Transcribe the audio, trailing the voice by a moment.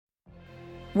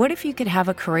What if you could have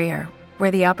a career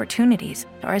where the opportunities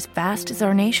are as vast as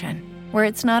our nation, where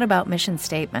it's not about mission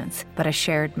statements, but a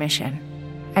shared mission?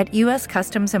 At U.S.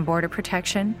 Customs and Border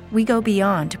Protection, we go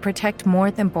beyond to protect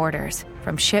more than borders.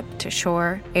 From ship to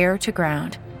shore, air to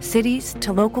ground, cities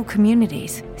to local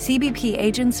communities, CBP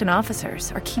agents and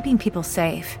officers are keeping people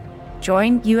safe.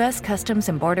 Join U.S. Customs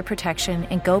and Border Protection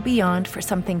and go beyond for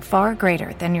something far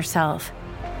greater than yourself.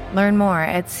 Learn more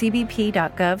at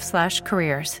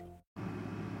cbp.gov/careers.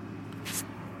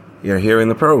 You're hearing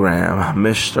the program,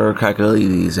 Mr.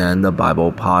 Kakoulides and the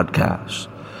Bible Podcast.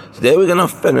 Today we're going to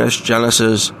finish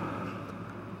Genesis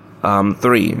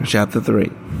 3, chapter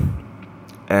 3.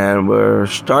 And we're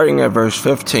starting at verse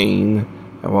 15,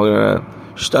 and we're going to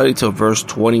study till verse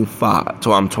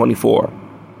 24.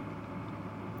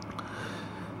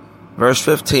 Verse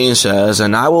 15 says,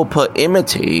 "And I will put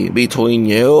enmity between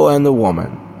you and the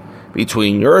woman,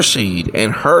 between your seed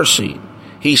and her seed.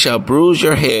 He shall bruise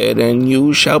your head, and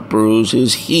you shall bruise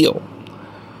his heel."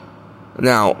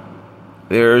 Now,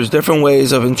 there's different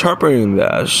ways of interpreting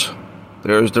this.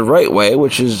 There's the right way,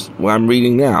 which is what I'm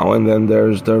reading now, and then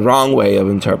there's the wrong way of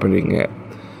interpreting it.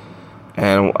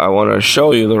 And I want to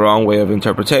show you the wrong way of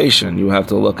interpretation. You have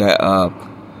to look at a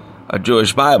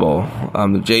Jewish Bible.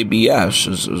 The JBS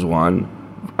is one.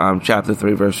 Chapter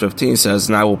 3, verse 15 says,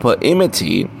 "And I will put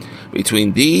enmity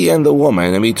between thee and the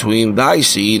woman, and between thy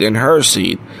seed and her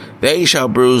seed. They shall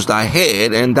bruise thy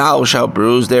head, and thou shalt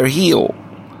bruise their heel."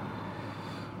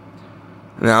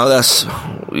 Now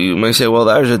you may say, well,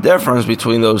 there's a difference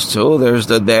between those two. There's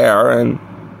the there and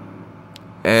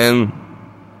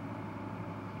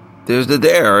there's the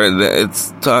there, and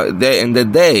it's day and the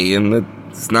day, and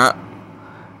it's not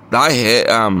thy head,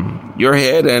 your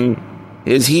head and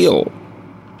his heel.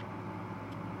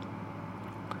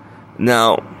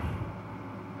 Now,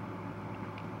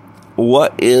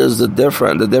 what is the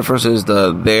difference? The difference is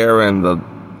the there and the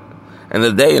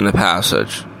day in the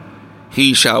passage.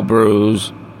 He shall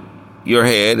bruise your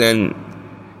head, and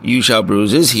you shall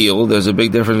bruise his heel. There's a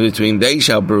big difference between they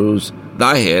shall bruise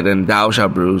thy head, and thou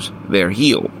shalt bruise their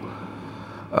heel.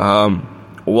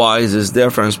 Why is this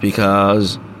difference?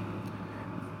 Because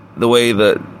the way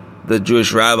that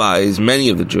many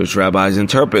of the Jewish rabbis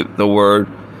interpret the word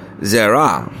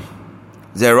zerah.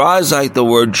 Zerah is like the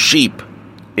word sheep.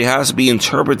 It has to be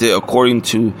interpreted according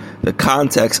to the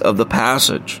context of the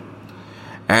passage.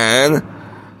 And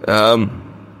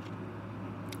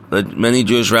many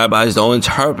Jewish rabbis don't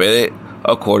interpret it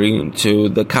according to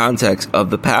the context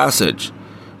of the passage,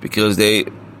 because they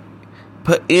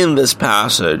put in this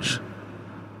passage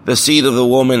the seed of the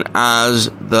woman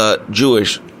as the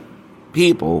Jewish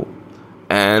people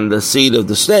and the seed of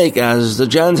the snake as the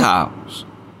Gentiles.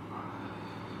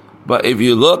 But if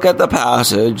you look at the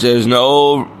passage, there's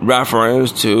no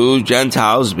reference to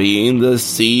Gentiles being the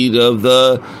seed of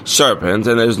the serpent,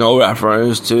 and there's no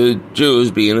reference to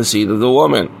Jews being the seed of the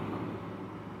woman.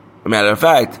 As a matter of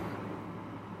fact,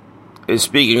 it's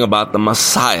speaking about the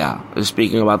Messiah. It's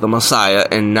speaking about the Messiah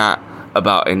and not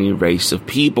about any race of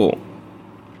people.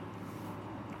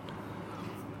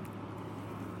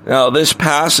 Now, this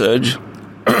passage,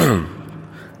 and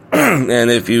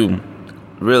if you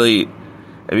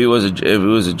was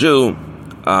a Jew,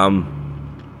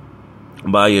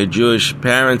 by your Jewish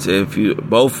parents, if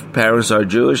both parents are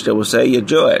Jewish, they will say you're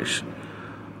Jewish.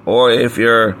 Or if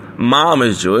your mom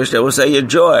is Jewish, they will say you're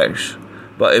Jewish.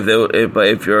 But if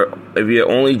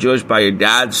you're only Jewish by your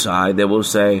dad's side, they will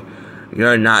say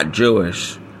you're not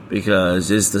Jewish, because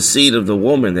it's the seed of the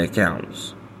woman that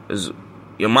counts. It's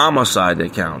your mama's side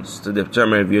that counts to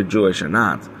determine if you're Jewish or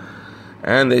not.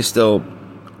 And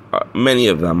many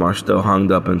of them are still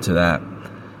hung up into that,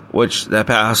 which that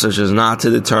passage is not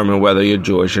to determine whether you're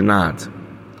Jewish or not.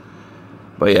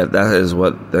 But yeah, that is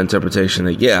what the interpretation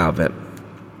they get of it.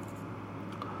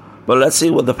 But let's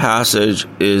see what the passage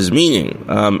is meaning.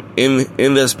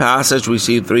 In this passage, we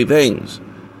see three things.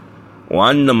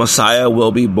 One, the Messiah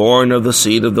will be born of the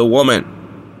seed of the woman.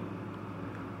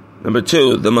 Number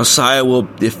two, the Messiah will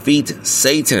defeat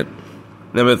Satan.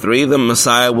 Number three, the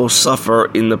Messiah will suffer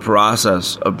in the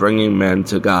process of bringing men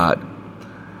to God.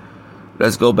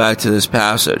 Let's go back to this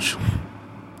passage.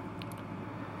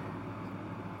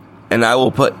 "And I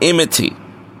will put enmity."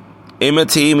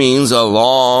 Enmity means a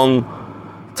long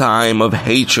time of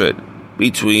hatred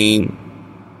between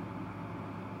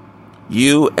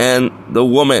you and the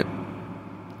woman.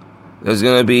 There's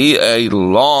going to be a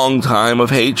long time of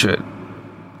hatred.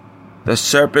 The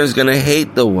serpent is going to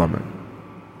hate the woman.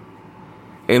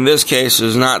 In this case,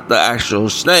 it's not the actual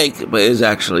snake, but it's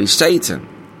actually Satan.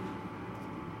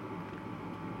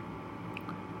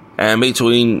 And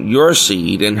between your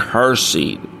seed and her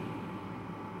seed.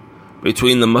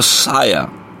 between the Messiah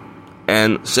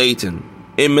and Satan.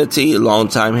 Enmity,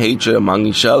 long-time hatred among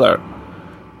each other.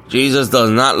 Jesus does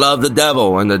not love the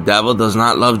devil, and the devil does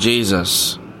not love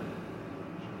Jesus.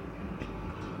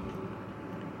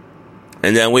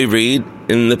 And then we read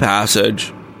in the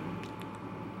passage,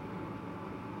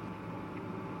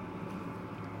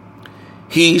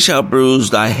 he shall bruise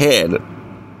thy head.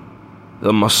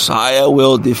 The Messiah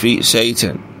will defeat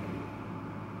Satan.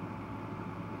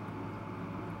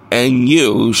 And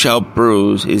you shall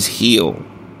bruise his heel.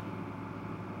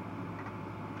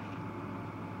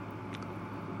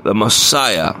 The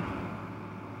Messiah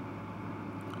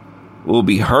will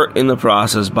be hurt in the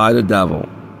process by the devil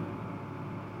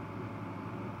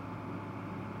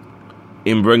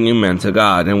in bringing men to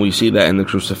God. And we see that in the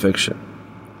crucifixion.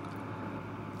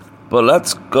 But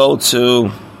let's go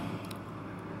to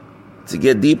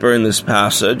get deeper in this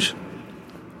passage.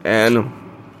 And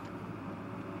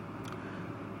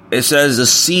it says the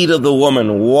seed of the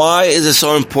woman. Why is it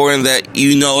so important that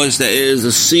you notice that it is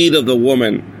the seed of the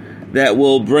woman that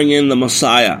will bring in the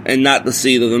Messiah and not the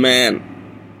seed of the man?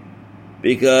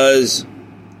 Because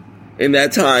in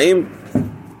that time,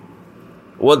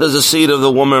 what does the seed of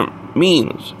the woman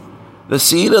mean? The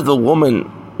seed of the woman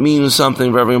means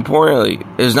something very importantly.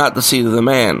 It is not the seed of the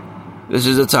man. This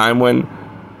is a time when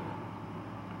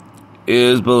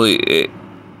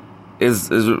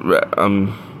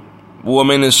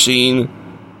woman is seen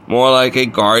more like a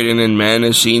garden, and man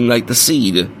is seen like the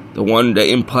seed, the one that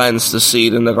implants the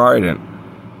seed in the garden.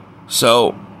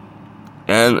 So,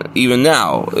 and even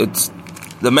now, it's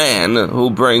the man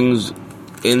who brings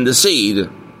in the seed,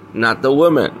 not the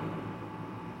woman.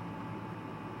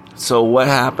 So what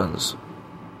happens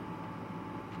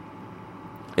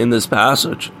in this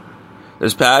passage?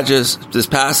 This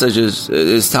passage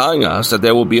is telling us that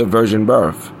there will be a virgin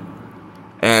birth.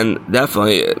 And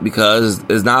definitely, because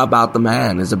it's not about the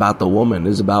man, it's about the woman.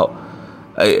 It's about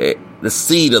the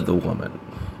seed of the woman.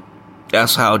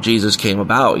 That's how Jesus came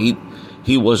about. He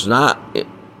did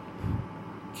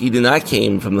not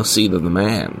came from the seed of the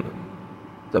man.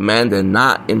 The man did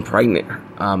not impregnate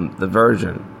the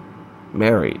virgin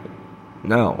Mary.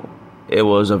 No, it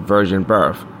was a virgin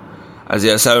birth.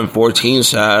 Isaiah 7:14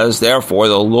 says, therefore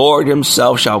the Lord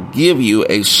himself shall give you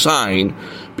a sign.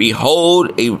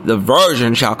 Behold, the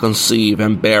virgin shall conceive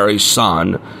and bear a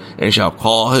son, and shall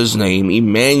call his name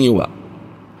Emmanuel.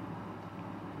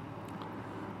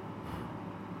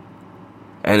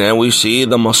 And then we see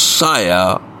the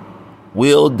Messiah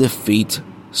will defeat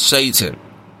Satan.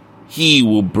 He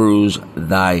will bruise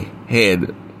thy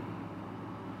head.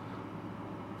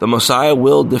 The Messiah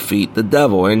will defeat the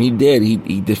devil, and he did.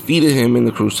 He defeated him in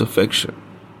the crucifixion.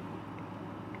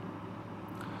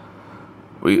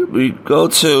 We go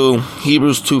to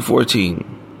Hebrews 2:14.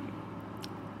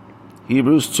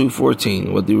 Hebrews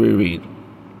 2:14. What do we read?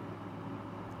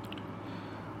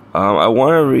 I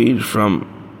want to read from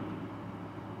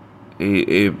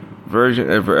a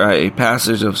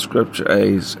passage of scripture,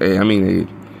 a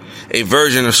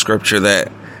version of scripture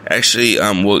that actually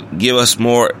will give us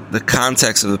more the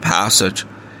context of the passage.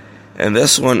 And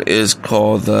this one is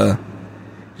called the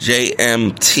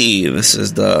JMT. This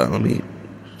is let me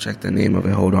check the name of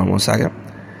it. Hold on one second.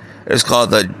 It's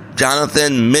called the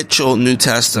Jonathan Mitchell New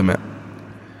Testament.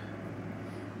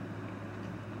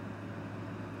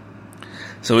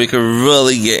 So we could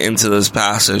really get into this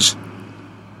passage.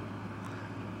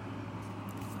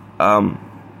 And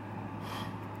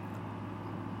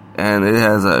it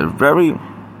has a very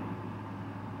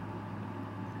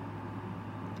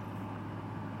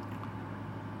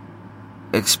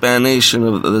explanation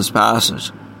of this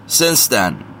passage. Since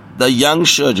then, the young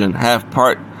children have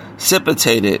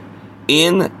participated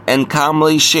in and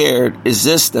commonly shared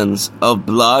existence of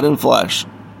blood and flesh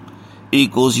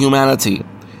equals humanity.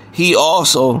 He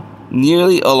also,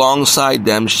 nearly alongside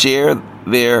them, shared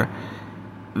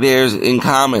theirs in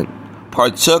common,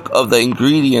 partook of the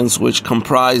ingredients which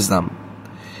comprise them,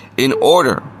 in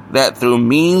order that through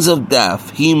means of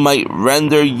death he might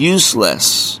render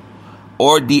useless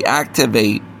or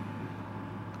deactivate,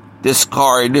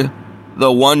 discard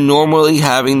the one normally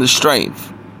having the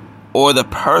strength, or the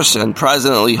person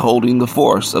presently holding the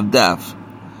force of death,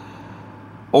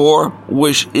 or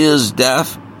which is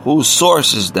death, whose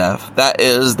source is death, that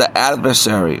is, the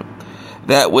adversary,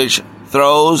 that which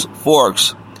throws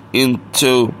forks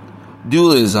into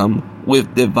dualism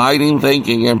with dividing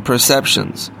thinking and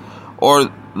perceptions,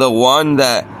 or the one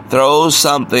that throws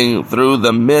something through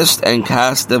the mist and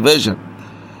casts division,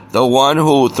 the one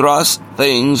who thrusts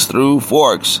things through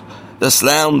forks, the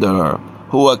slanderer,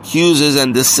 who accuses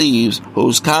and deceives,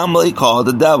 who's commonly called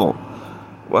the devil.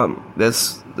 Well,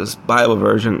 this this Bible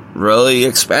version really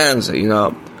expands it,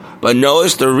 But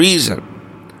notice the reason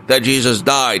that Jesus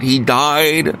died. He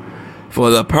died for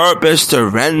the purpose to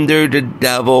render the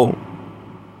devil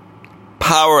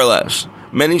powerless.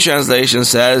 Many translations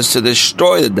says to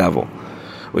destroy the devil.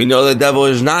 We know the devil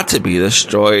is not to be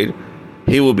destroyed.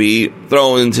 He will be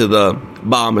thrown into the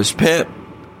bottomless pit,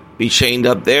 be chained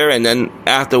up there, and then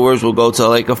afterwards will go to a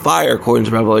lake of fire, according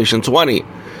to Revelation 20.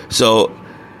 So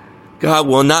God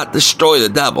will not destroy the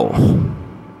devil,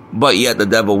 but yet the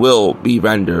devil will be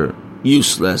rendered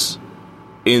useless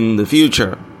in the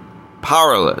future.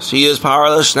 Powerless. He is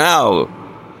powerless now,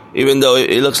 even though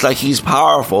it looks like he's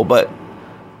powerful, but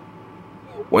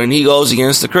when he goes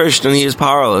against the Christian, he is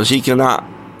powerless. He cannot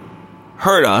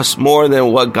hurt us more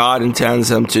than what God intends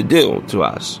him to do to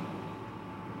us.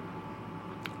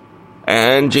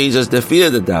 And Jesus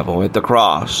defeated the devil at the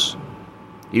cross.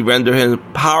 He rendered him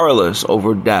powerless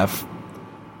over death.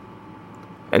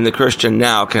 And the Christian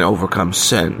now can overcome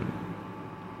sin.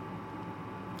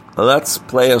 Let's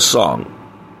play a song.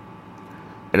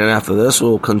 And then after this,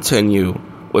 we'll continue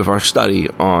with our study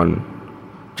on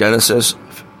Genesis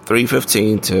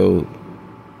 3:15 to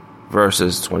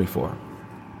verses 24.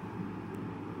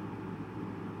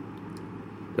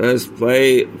 Let's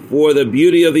play For the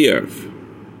Beauty of the Earth.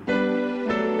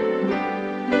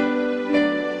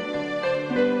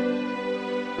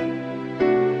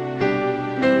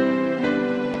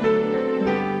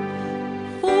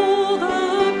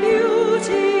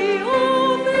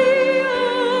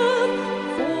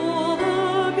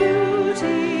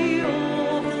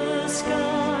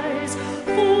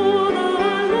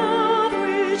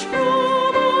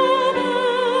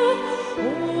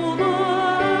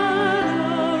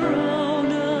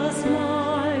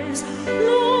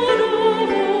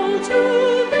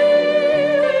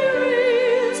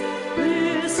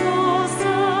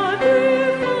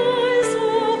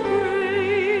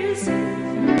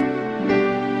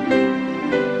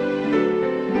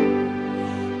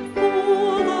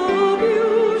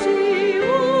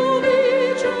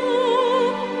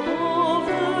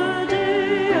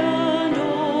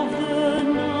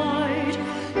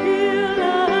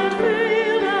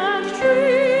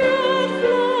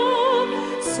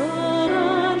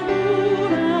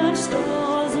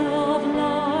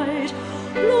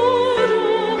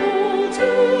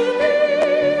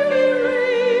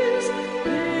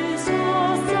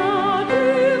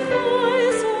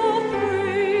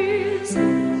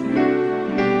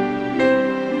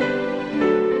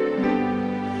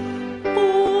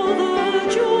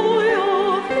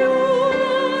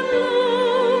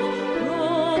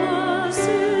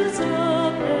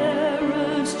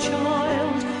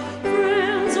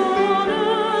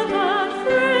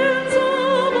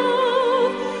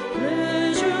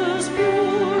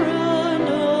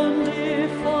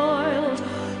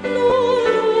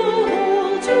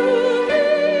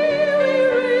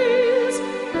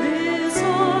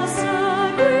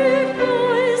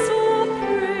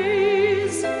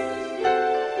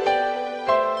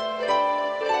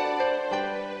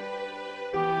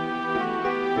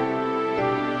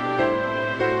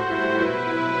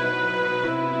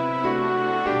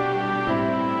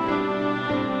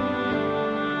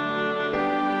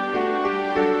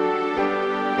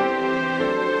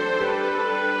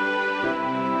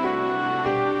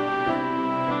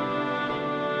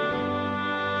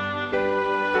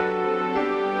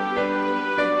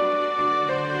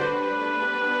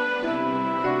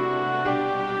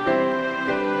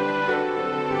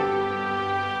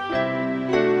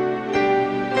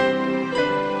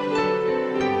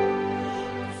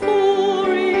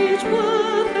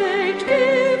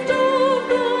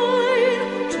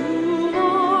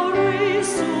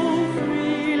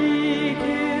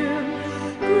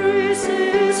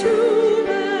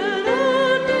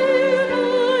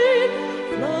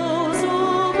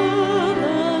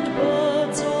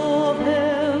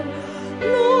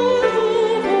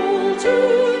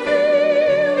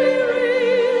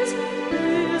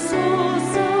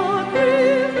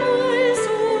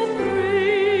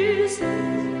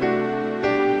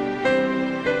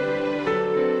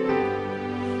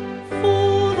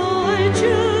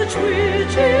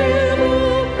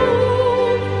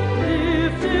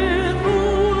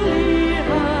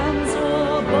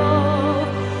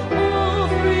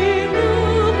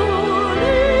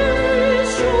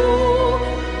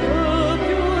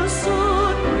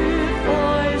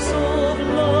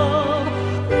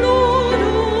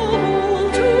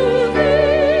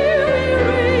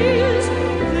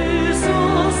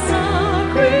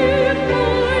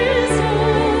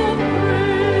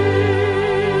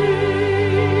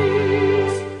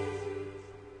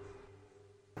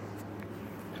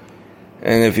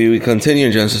 And if we continue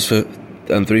in Genesis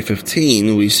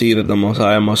 3:15, we see that the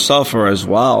Messiah must suffer as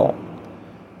well.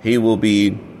 He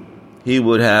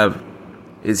would have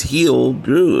his heel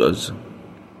bruised.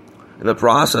 In the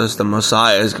process, the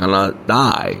Messiah is going to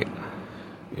die.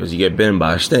 Because you get bitten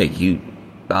by a snake, you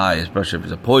die, especially if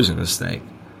it's a poisonous snake.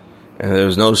 And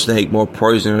there's no snake more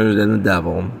poisonous than the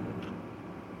devil.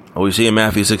 We see in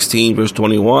Matthew 16, verse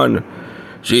 21,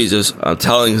 Jesus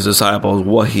telling his disciples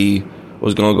what he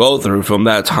was going to go through. From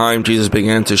that time, Jesus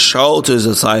began to show to his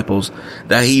disciples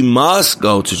that he must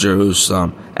go to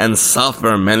Jerusalem and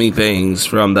suffer many things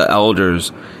from the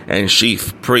elders and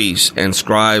chief priests and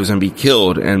scribes, and be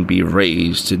killed and be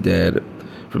raised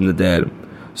from the dead.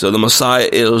 So the Messiah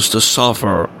is to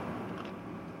suffer.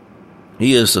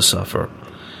 He is to suffer.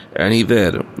 And he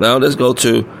did. Now let's go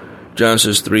to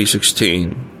Genesis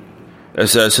 3:16. It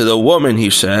says, to the woman he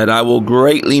said, I will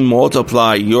greatly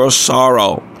multiply your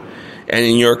sorrow, and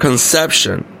in your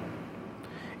conception,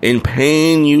 in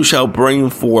pain you shall bring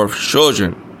forth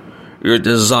children. Your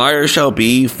desire shall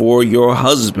be for your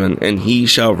husband, and he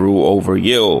shall rule over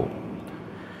you.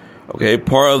 Okay,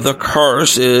 part of the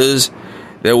curse is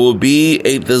there will be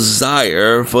a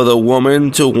desire for the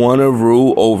woman to want to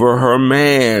rule over her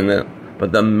man,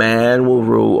 but the man will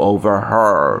rule over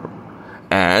her.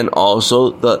 And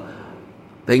also the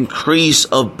increase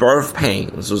of birth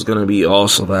pains was going to be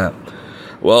also that.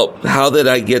 Well, how did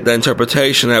I get the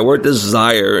interpretation? That word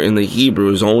desire in the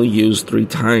Hebrew is only used 3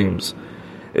 times.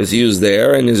 It's used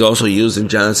there, and is also used in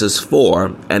Genesis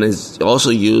 4, and is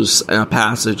also used in a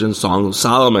passage in Song of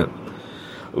Solomon.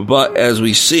 But as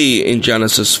we see in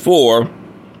Genesis 4,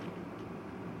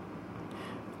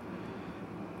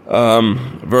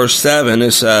 verse 7,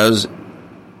 it says,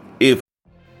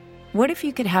 What if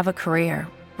you could have a career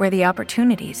where the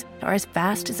opportunities are as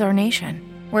vast as our nation,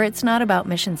 where it's not about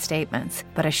mission statements,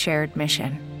 but a shared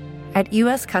mission? At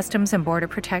U.S. Customs and Border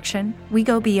Protection, we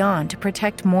go beyond to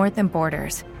protect more than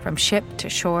borders. From ship to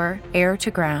shore, air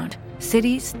to ground,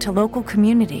 cities to local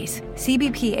communities,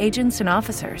 CBP agents and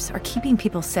officers are keeping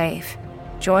people safe.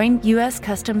 Join U.S.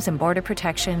 Customs and Border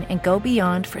Protection and go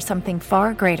beyond for something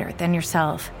far greater than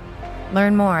yourself.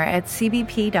 Learn more at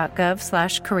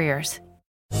cbp.gov/careers.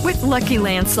 With Lucky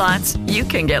Land Slots, you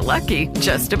can get lucky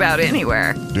just about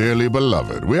anywhere. Dearly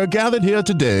beloved, we are gathered here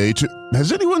today to...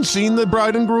 Has anyone seen the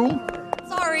bride and groom?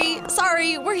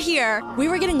 Sorry, we're here. We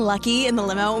were getting lucky in the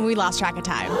limo and we lost track of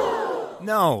time.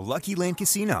 No, Lucky Land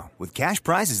Casino, with cash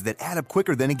prizes that add up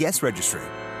quicker than a guest registry.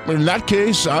 In that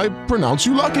case, I pronounce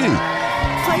you lucky.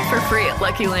 Play for free at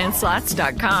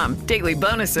LuckyLandSlots.com. Daily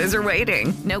bonuses are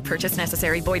waiting. No purchase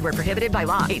necessary. Void where prohibited by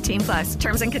law. 18+.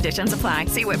 Terms and conditions apply.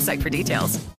 See website for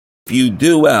details. If you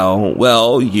do well,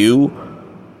 will you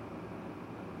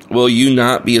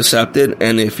not be accepted?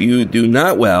 And if you do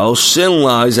not well, sin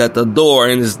lies at the door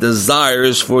and its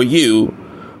desires for you,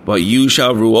 but you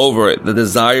shall rule over it. The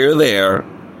desire there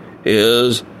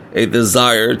is a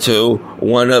desire to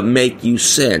want to make you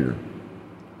sin,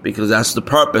 because that's the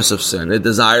purpose of sin. It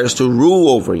desires to rule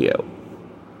over you.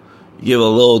 You give a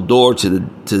little door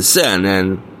to sin,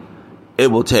 and it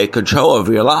will take control of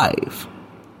your life.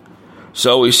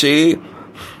 So we see,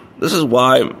 this is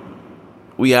why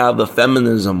we have the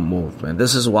feminism movement.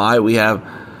 This is why we have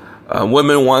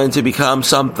women wanting to become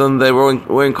something they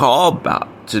weren't called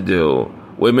about to do.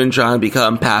 Women trying to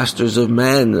become pastors of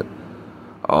men.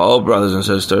 Oh, brothers and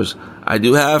sisters, I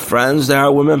do have friends that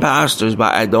are women pastors,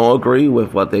 but I don't agree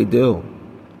with what they do.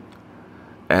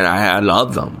 And I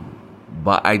love them,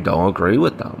 but I don't agree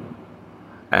with them.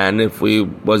 And if we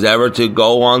was ever to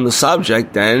go on the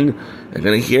subject, then they're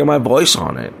going to hear my voice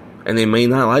on it. And they may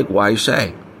not like what I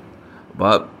say.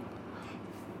 But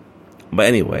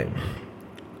anyway,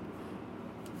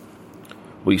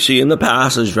 we see in the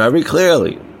passage very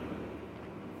clearly,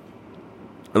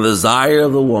 the desire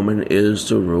of the woman is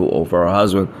to rule over her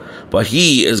husband, but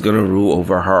he is going to rule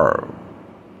over her.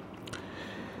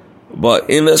 But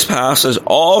in this passage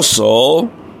also,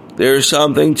 there's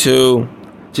something to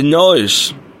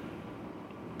notice.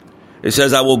 It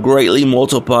says, I will greatly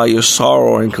multiply your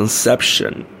sorrow and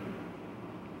conception.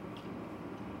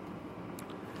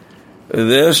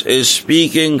 This is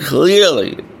speaking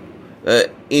clearly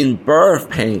in birth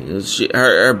pains.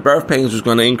 Her birth pains was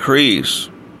going to increase.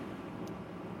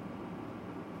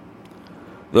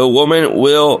 The woman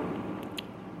will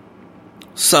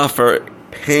suffer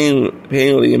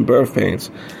painfully in birth pains.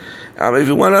 If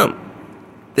you want to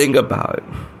think about it,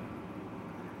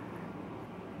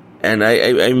 and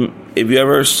if you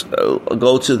ever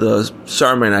go to the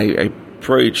sermon I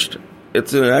preached,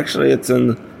 it's in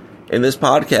this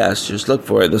podcast. Just look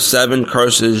for it. The 7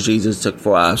 curses Jesus took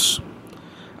for us.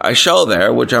 I show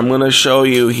there, which I'm going to show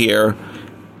you here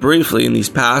briefly in these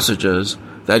passages,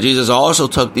 that Jesus also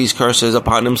took these curses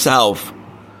upon himself.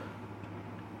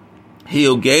 He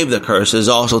who gave the curses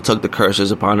also took the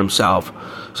curses upon himself.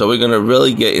 So we're going to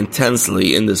really get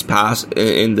intensely in this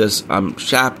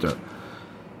chapter.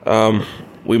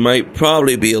 We might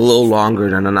probably be a little longer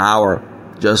than an hour,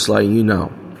 just like you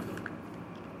know.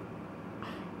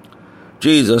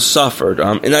 Jesus suffered.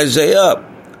 In Isaiah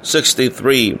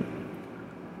 63,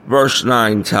 verse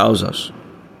 9 tells us.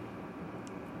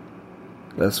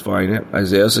 Let's find it.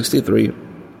 Isaiah 63.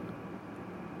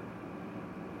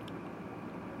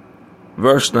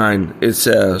 Verse 9, it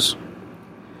says,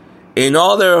 in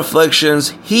all their afflictions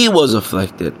he was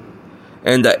afflicted,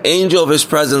 and the angel of his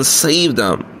presence saved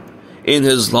them. In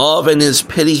his love and his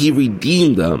pity he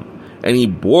redeemed them, and he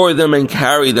bore them and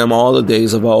carried them all the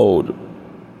days of old.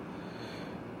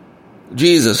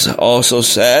 Jesus also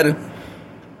said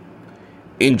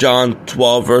in John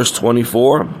 12, verse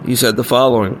 24, he said the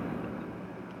following.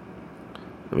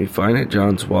 Let me find it.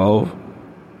 John 12,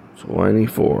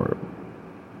 24.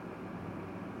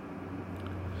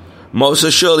 Most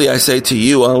assuredly I say to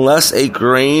you, unless a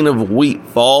grain of wheat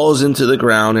falls into the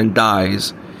ground and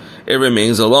dies, it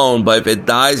remains alone, but if it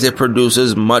dies, it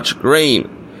produces much grain.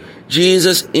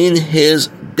 Jesus in his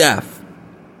death,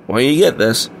 when you get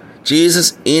this,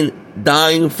 Jesus in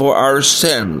dying for our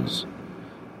sins,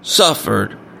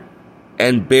 suffered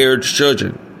and bared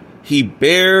children. He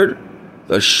bared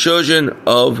the children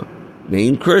of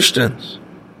named Christians.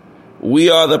 We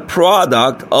are the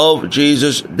product of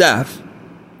Jesus' death.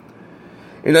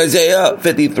 In Isaiah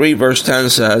 53 verse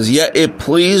 10 says, yet it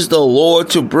pleased the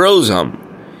Lord to bruise him.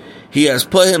 He has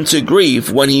put him to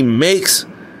grief when he makes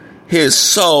his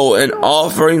soul an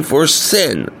offering for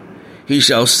sin. He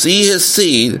shall see his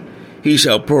seed, he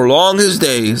shall prolong his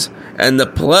days, and the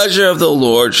pleasure of the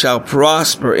Lord shall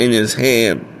prosper in his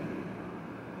hand.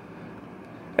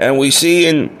 And we see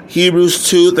in Hebrews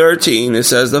 2:13, it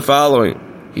says the following.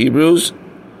 Hebrews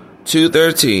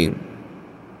 2:13.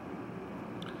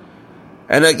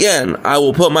 And again, I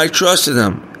will put my trust in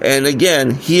him. And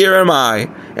again, here am I,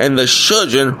 and the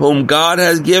children whom God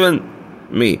has given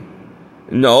me.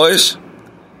 Notice,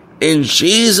 in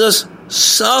Jesus'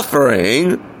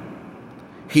 suffering,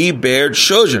 he bared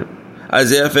children.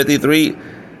 Isaiah 53,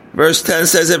 verse 10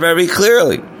 says it very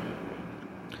clearly.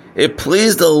 It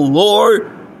pleased the Lord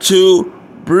to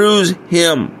bruise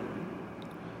him.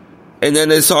 And then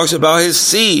it talks about his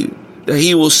seed, that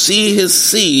he will see his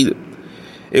seed.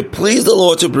 It pleased the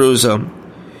Lord to bruise him.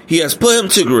 He has put him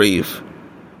to grief.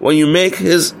 When you make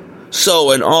his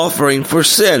soul an offering for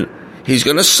sin, he's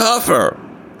going to suffer.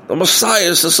 The Messiah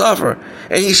is to suffer.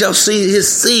 And he shall see his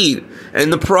seed. In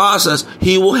the process,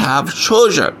 he will have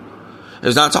children.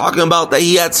 It's not talking about that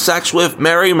he had sex with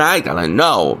Mary Magdalene.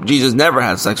 No, Jesus never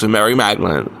had sex with Mary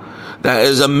Magdalene. That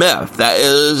is a myth. That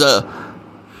is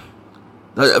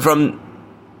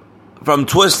from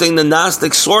twisting the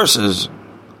Gnostic sources.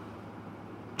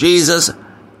 Jesus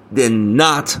did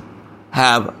not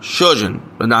have children.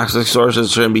 The Gnostic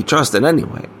sources shouldn't be trusted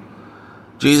anyway.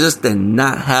 Jesus did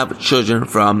not have children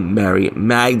from Mary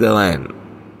Magdalene.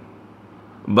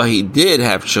 But he did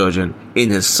have children in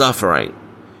his suffering.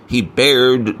 He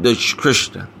bared the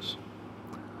Christians.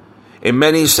 In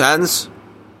many sense,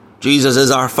 Jesus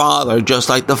is our Father, just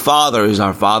like the Father is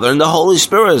our Father, and the Holy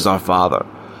Spirit is our Father,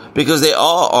 because they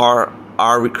all are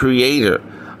our Creator.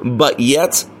 But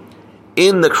yet,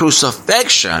 in the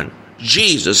crucifixion,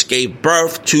 Jesus gave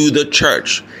birth to the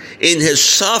church. In his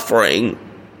suffering,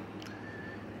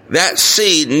 that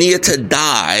seed needed to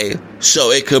die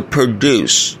so it could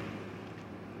produce.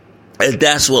 And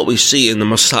that's what we see in the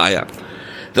Messiah.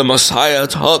 The Messiah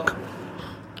took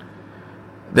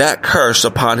that curse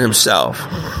upon himself.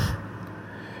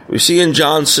 We see in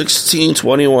John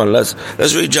 16:21. Let's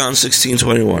read John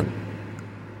 16:21.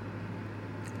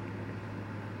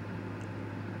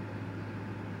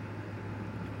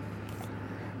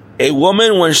 A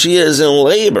woman, when she is in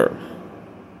labor,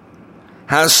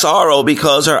 has sorrow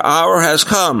because her hour has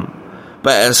come.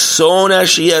 But as soon as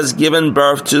she has given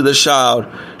birth to the child,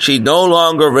 she no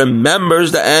longer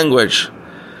remembers the anguish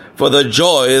for the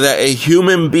joy that a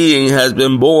human being has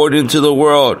been born into the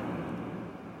world.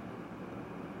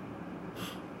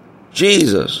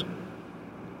 Jesus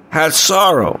had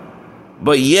sorrow,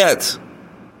 but yet,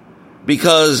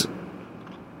 because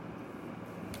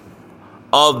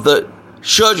of the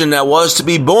children that was to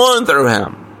be born through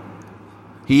him,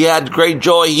 he had great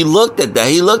joy. He looked at that.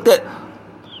 He looked at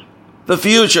the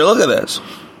future. Look at this.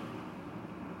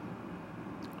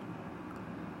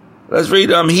 Let's read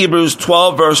Hebrews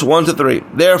 12, verse 1 to 3.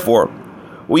 Therefore,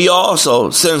 we also,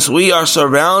 since we are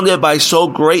surrounded by so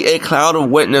great a cloud of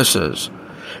witnesses,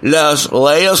 let us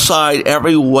lay aside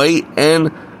every weight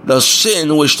and the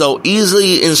sin which so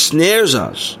easily ensnares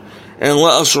us, and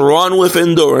let us run with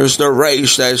endurance the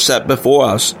race that is set before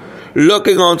us,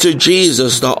 looking unto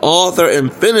Jesus, the author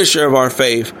and finisher of our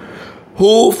faith,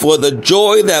 who for the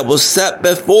joy that was set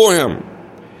before him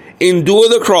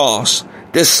endured the cross,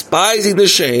 despising the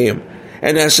shame,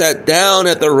 and has sat down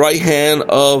at the right hand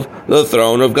of the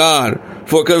throne of God.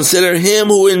 For consider him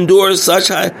who endures such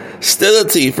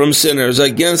hostility from sinners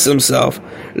against himself,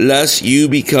 lest you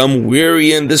become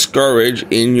weary and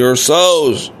discouraged in your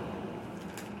souls.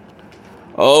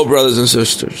 Oh, brothers and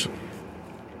sisters,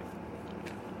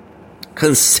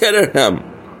 consider him.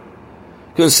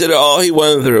 Consider all he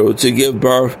went through to give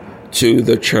birth to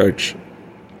the church.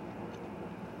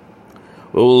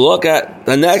 We'll look at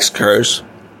the next curse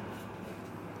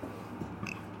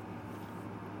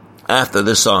after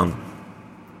this song.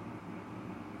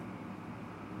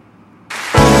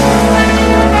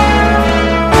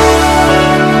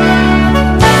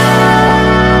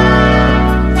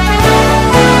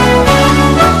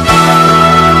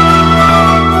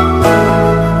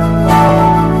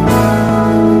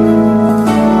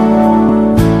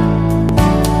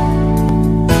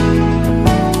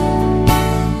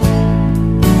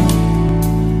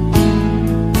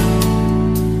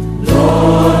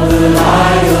 Lord, the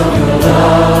light of your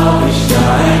love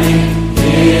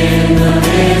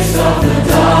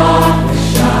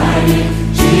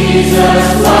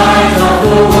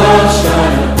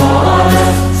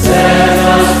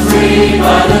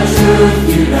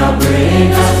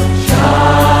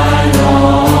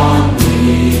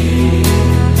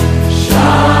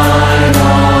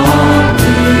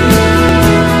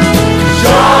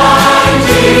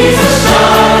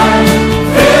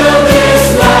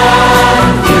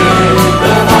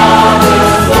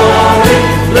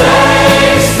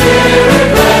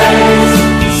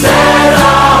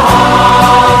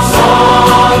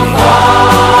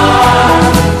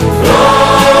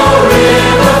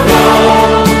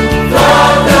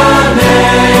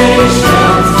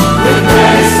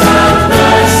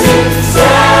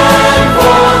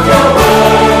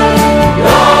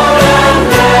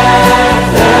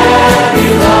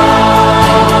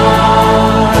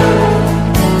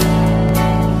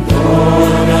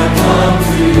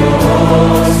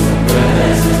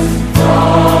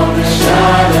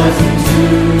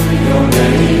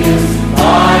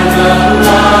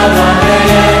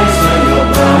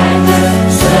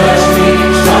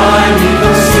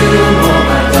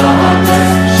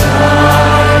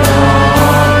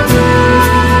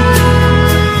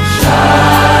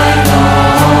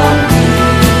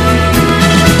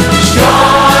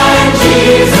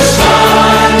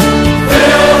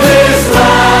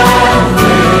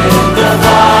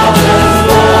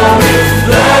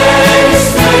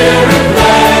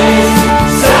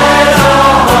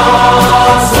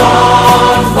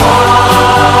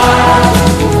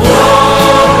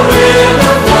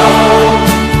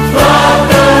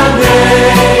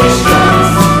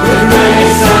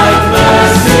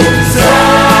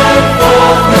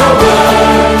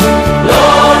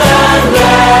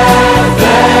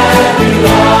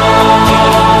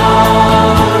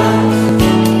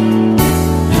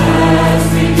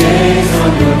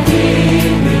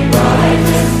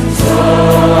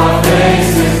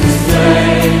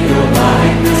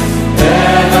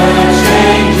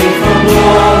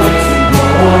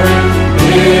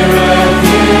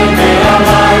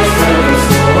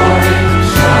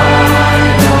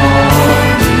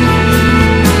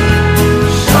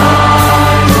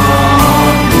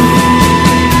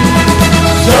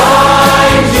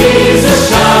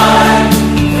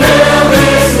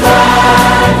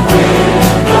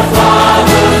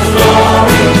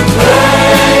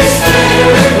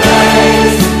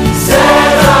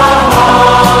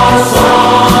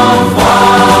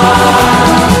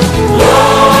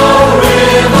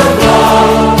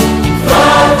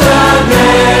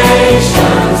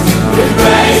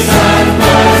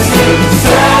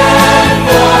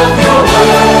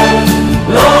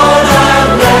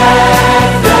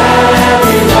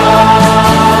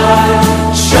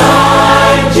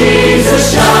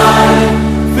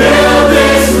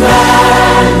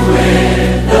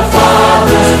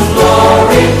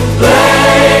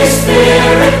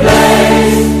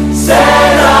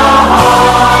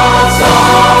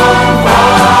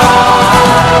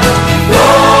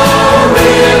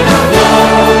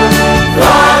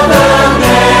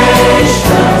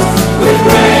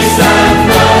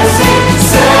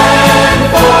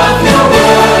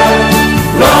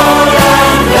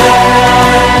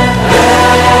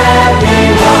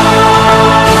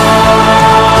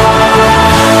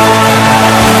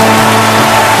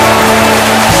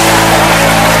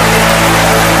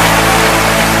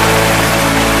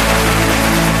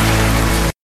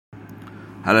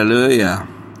Hallelujah.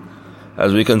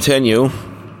 As we continue,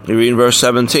 we read in verse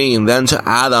 17, Then to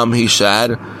Adam he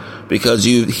said, Because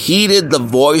you heeded the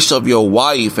voice of your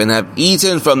wife, and have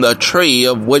eaten from the tree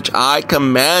of which I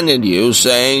commanded you,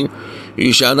 saying,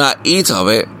 You shall not eat of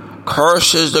it,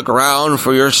 cursed is the ground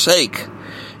for your sake.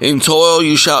 In toil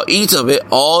you shall eat of it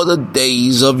all the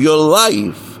days of your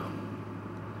life.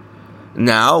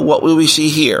 Now, what will we see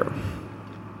here?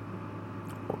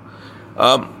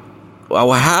 I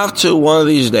will have to, one of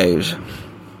these days,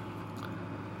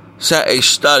 set a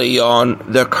study on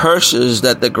the curses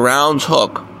that the ground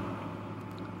took.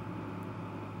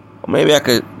 Maybe I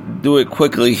could do it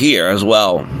quickly here as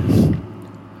well.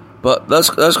 But let's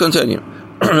continue.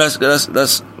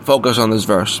 let's focus on this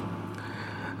verse.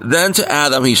 Then to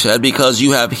Adam he said, Because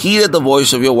you have heeded the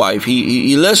voice of your wife.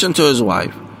 He listened to his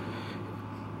wife.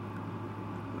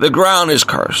 The ground is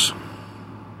cursed.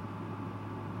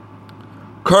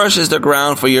 Curse is the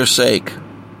ground for your sake.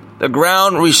 The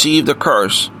ground received the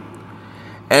curse.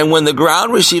 And when the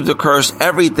ground received the curse,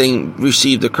 everything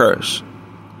received the curse.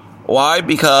 Why?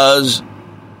 Because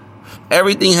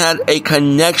everything had a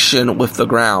connection with the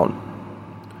ground.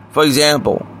 For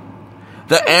example,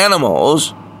 the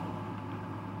animals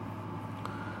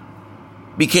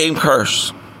became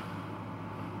cursed.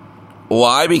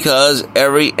 Why? Because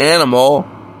every animal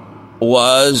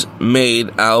was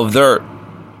made out of dirt.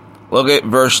 Look at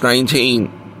verse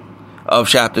 19 of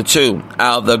chapter 2.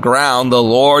 Out of the ground the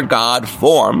Lord God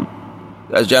formed.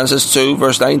 That's Genesis 2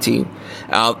 verse 19.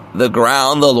 Out of the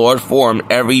ground the Lord formed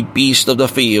every beast of the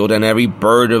field and every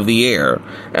bird of the air,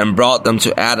 and brought them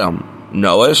to Adam.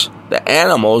 Notice, the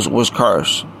animals was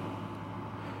cursed.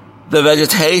 The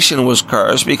vegetation was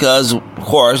cursed because, of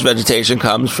course, vegetation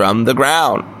comes from the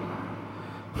ground.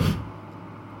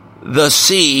 The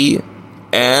sea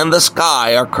and the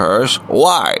sky are cursed.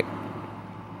 Why?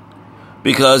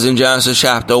 Because in Genesis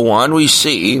chapter 1 we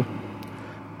see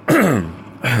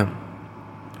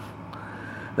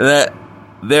that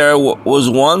there was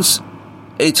once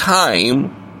a time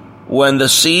when the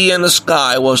sea and the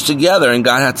sky was together, and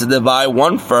God had to divide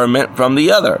one firmament from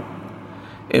the other.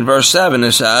 In verse 7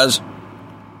 it says,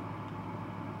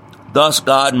 Thus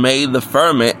God made the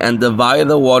firmament and divided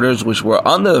the waters which were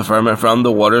under the firmament from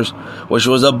the waters which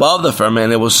was above the firmament,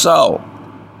 and it was so.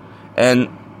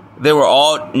 And they were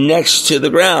all next to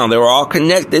the ground. They were all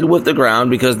connected with the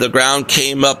ground because the ground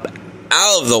came up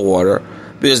out of the water,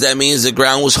 because that means the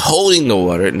ground was holding the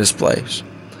water in this place.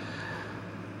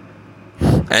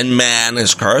 And man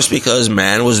is cursed because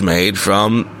man was made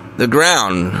from the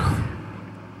ground.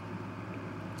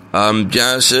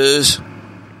 Genesis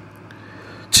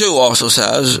 2 also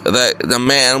says that the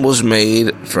man was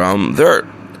made from dirt.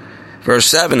 Verse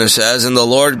 7 it says, And the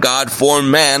Lord God formed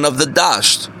man of the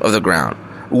dust of the ground.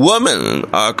 Women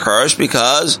are cursed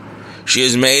because she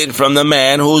is made from the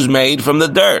man who's made from the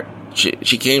dirt.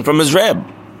 She came from his rib.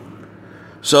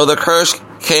 So the curse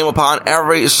came upon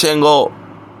every single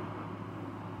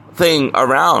thing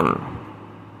around.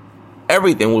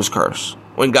 Everything was cursed.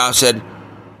 When God said,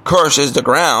 curse is the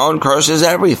ground, curse is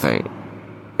everything.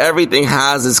 Everything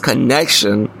has its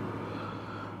connection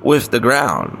with the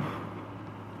ground.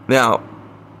 Now,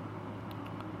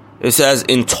 it says,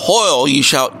 In toil you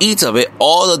shall eat of it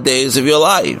all the days of your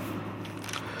life.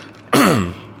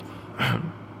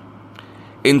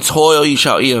 In toil you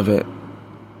shall eat of it.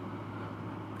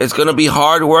 It's going to be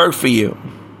hard work for you.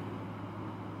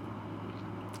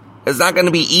 It's not going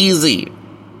to be easy.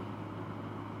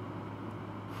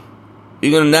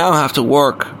 You're going to now have to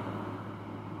work.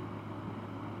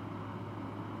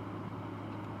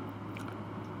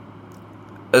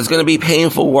 It's going to be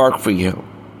painful work for you.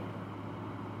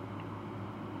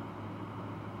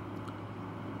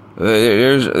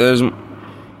 There's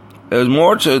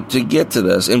more to get to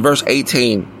this. In verse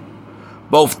 18,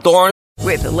 both thorns.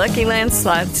 With the Lucky Land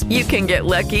Slots, you can get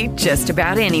lucky just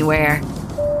about anywhere.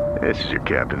 This is your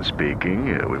captain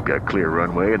speaking. We've got clear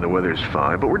runway and the weather's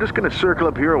fine, but we're just going to circle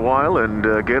up here a while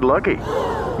and get lucky.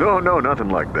 No, nothing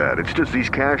like that. It's just these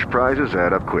cash prizes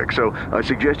add up quick. So I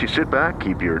suggest you sit back,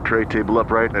 keep your tray table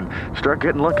upright, and start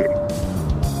getting lucky.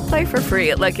 Play for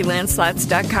free at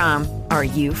LuckyLandSlots.com. Are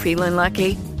you feeling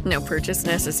lucky? No purchase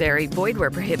necessary. Void where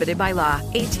prohibited by law.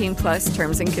 18+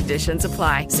 terms and conditions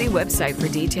apply. See website for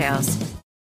details.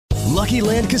 Lucky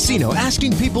Land Casino,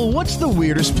 asking people, what's the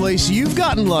weirdest place you've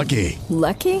gotten lucky?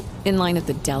 Lucky? In line at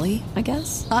the deli, I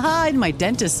guess? Aha, in my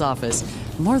dentist's office.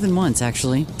 More than once,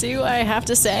 actually. Do I have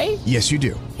to say? Yes, you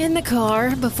do. In the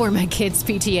car before my kids'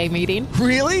 PTA meeting.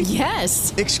 Really?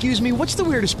 Yes. Excuse me, what's the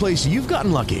weirdest place you've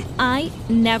gotten lucky? I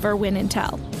never win and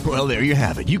tell. Well, there you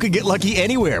have it. You can get lucky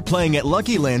anywhere, playing at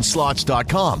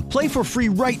LuckyLandSlots.com. Play for free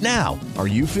right now. Are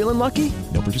you feeling lucky?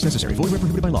 No purchase necessary. Void where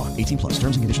prohibited by law. 18+.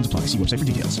 Terms and conditions apply. See website for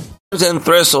details. And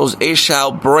thistles it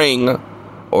shall bring,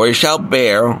 or it shall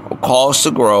bear, or cause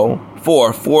to grow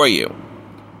for you.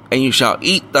 And you shall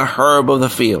eat the herb of the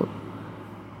field.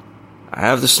 I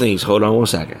have to sneeze. Hold on 1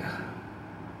 second.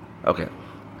 Okay.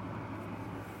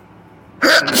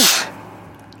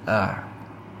 I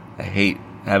hate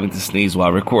having to sneeze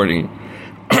while recording.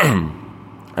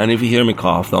 And if you hear me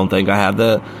cough, don't think I have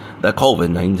the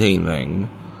COVID-19 thing.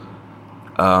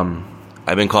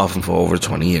 I've been coughing for over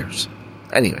 20 years.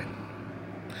 Anyway.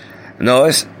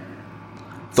 Notice,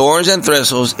 thorns and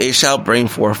thistles it shall bring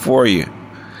forth for you.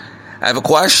 I have a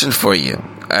question for you.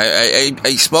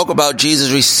 I spoke about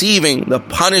Jesus receiving the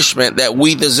punishment that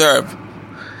we deserve.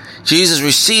 Jesus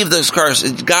received this curse.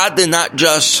 God did not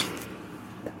just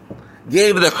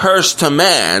give the curse to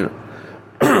man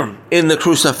in the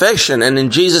crucifixion, and in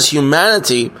Jesus'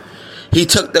 humanity, he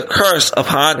took the curse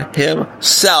upon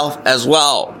himself as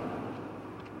well.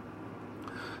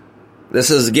 This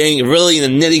is getting really the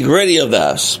nitty-gritty of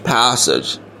this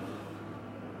passage.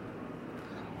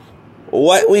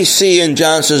 What we see in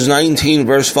Genesis 19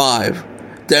 verse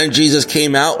 5, then Jesus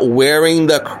came out wearing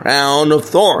the crown of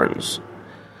thorns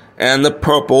and the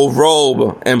purple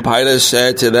robe, and Pilate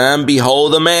said to them,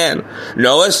 behold the man.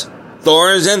 Notice,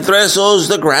 thorns and thistles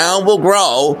the ground will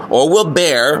grow or will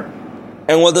bear.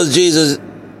 And what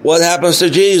happens to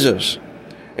Jesus?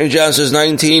 In Genesis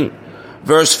 19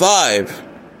 verse 5,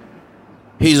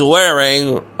 he's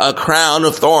wearing a crown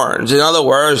of thorns. In other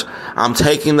words, I'm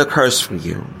taking the curse for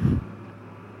you.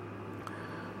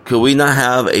 Could we not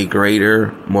have a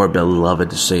greater, more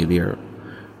beloved Savior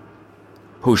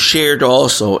who shared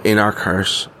also in our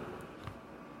curse?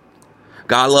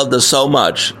 God loved us so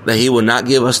much that he will not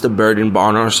give us the burden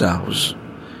on ourselves.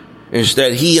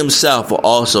 Instead, he himself will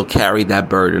also carry that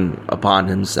burden upon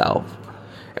himself.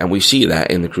 And we see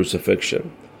that in the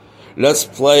crucifixion. Let's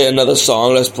play another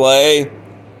song. Let's play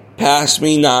Pass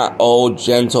Me Not, O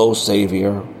Gentle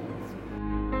Savior.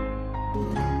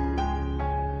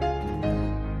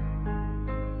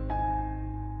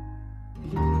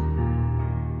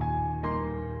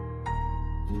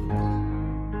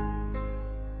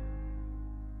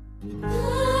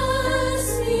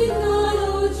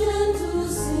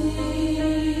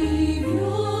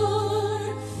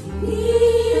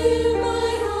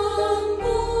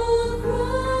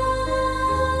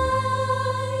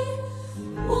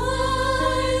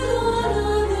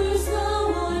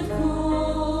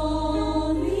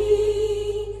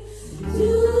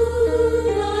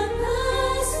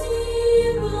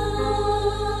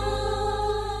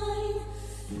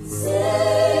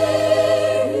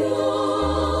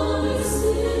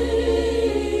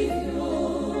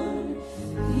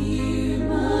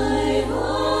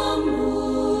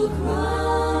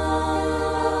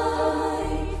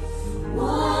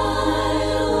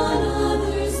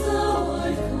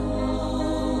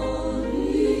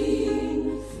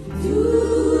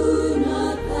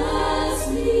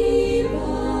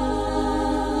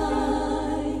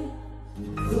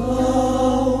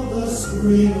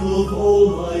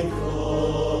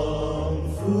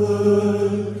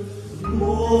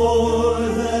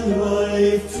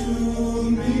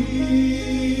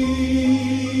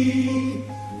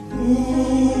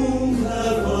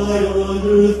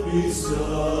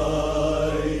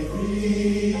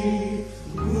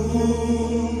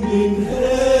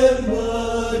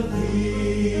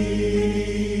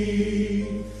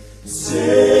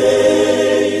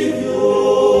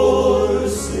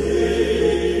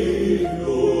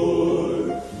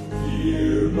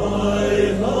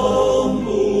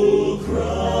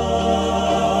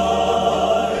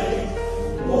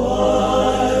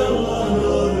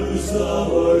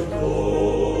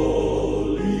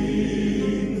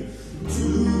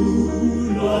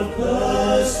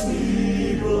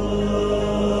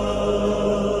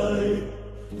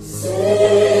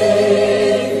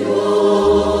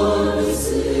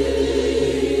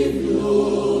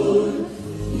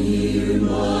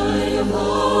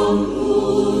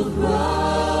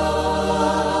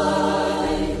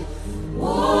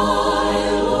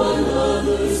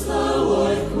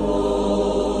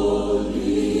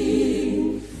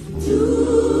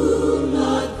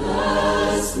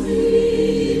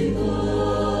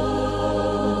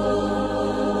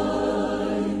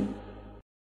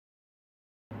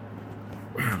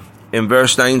 In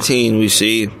verse 19, we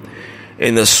see,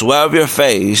 in the sweat of your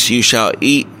face you shall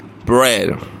eat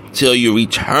bread till you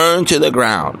return to the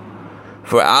ground.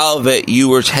 For out of it you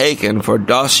were taken, for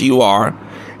dust you are,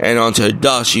 and unto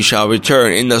dust you shall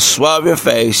return. In the sweat of your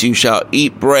face you shall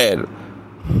eat bread,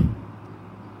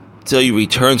 till you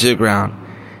return to the ground.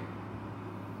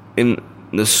 In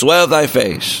the sweat of thy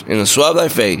face,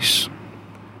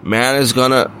 man is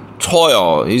going to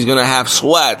toil. He's going to have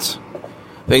sweat.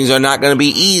 Things are not going to be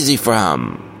easy for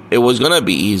him. It was going to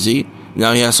be easy.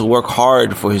 Now he has to work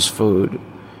hard for his food.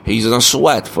 He's going to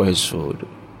sweat for his food.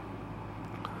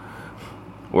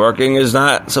 Working is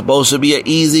not supposed to be an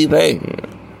easy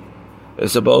thing.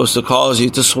 It's supposed to cause you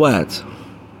to sweat.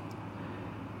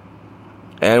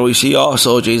 And we see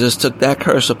also Jesus took that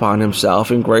curse upon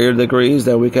himself in greater degrees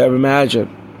than we could ever imagine.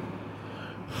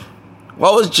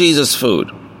 What was Jesus'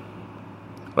 food?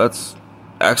 Let's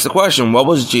ask the question, what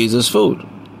was Jesus' food?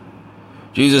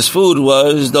 Jesus' food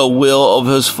was the will of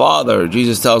his Father.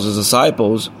 Jesus tells his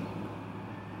disciples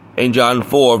in John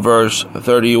 4, verse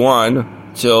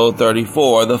 31 till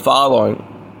 34, the following.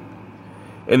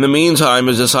 In the meantime,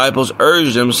 his disciples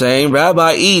urged him, saying,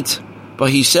 Rabbi, eat.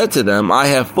 But he said to them, I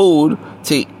have food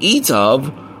to eat of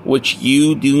which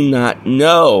you do not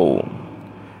know.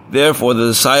 Therefore the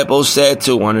disciples said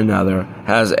to one another,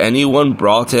 Has anyone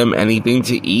brought him anything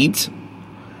to eat?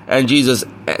 And Jesus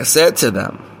said to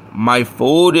them, My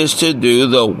food is to do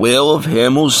the will of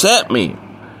him who sent me.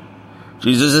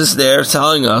 Jesus is there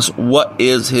telling us what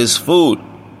is his food.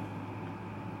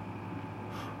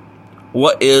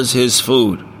 What is his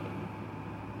food?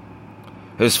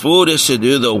 His food is to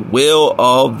do the will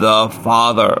of the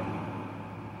Father.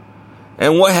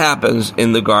 And what happens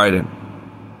in the garden?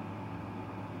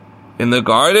 In the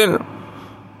garden,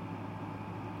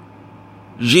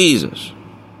 Jesus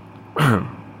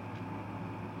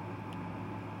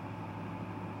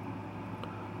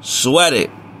sweated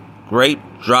great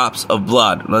drops of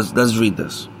blood. Let's read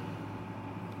this.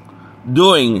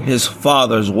 Doing his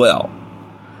Father's will.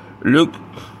 Luke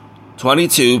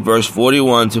 22, verse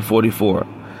 41 to 44.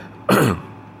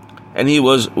 And he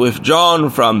was withdrawn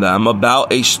from them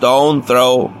about a stone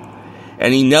throw,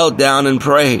 and he knelt down and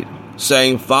prayed,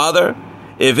 saying, Father,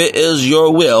 if it is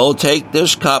your will, take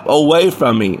this cup away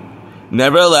from me.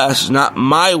 Nevertheless, not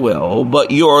my will, but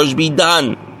yours be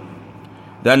done.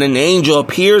 Then an angel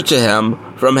appeared to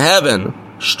him from heaven,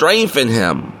 strengthened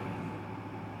him.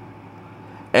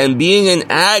 And being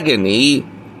in agony,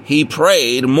 he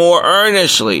prayed more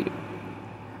earnestly.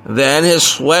 Then his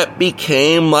sweat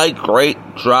became like great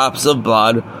drops of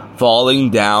blood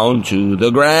falling down to the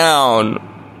ground.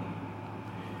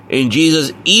 In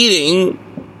Jesus eating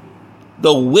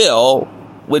the will,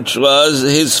 which was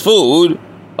his food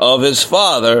of his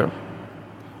Father,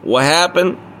 what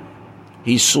happened?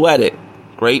 He sweated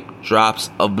great drops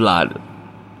of blood.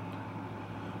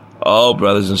 Oh,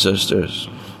 brothers and sisters,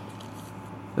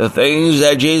 the things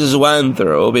that Jesus went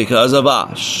through because of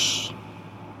us.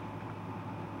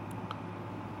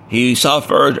 He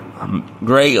suffered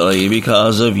greatly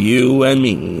because of you and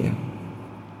me.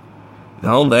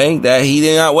 Don't think that he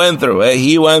did not went through it.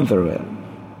 He went through it.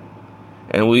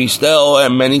 And we still,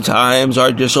 and many times,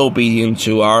 are disobedient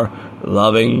to our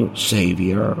loving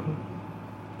Savior,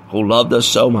 who loved us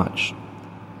so much.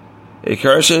 The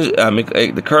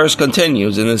curse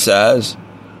continues, and it says,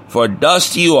 For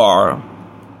dust you are,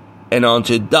 and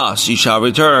unto dust you shall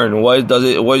return. What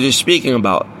is it speaking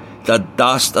about? The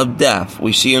dust of death.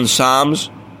 We see in Psalms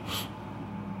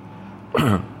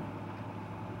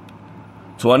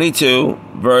 22,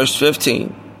 verse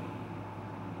 15.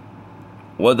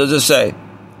 What does it say?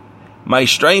 My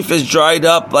strength is dried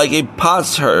up like a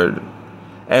potsherd,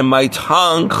 and my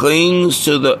tongue clings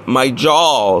to my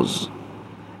jaws,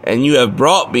 and you have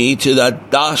brought me to the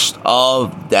dust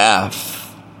of death.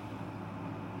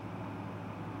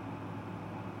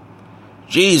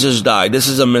 Jesus died. This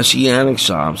is a messianic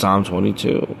psalm, Psalm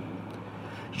 22.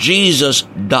 Jesus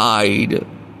died.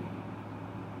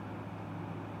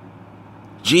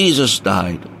 Jesus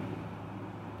died.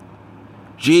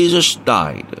 Jesus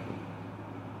died.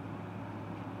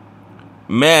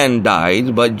 Man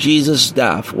died, but Jesus'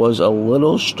 death was a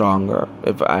little stronger,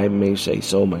 if I may say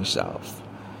so myself.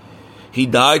 He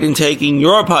died in taking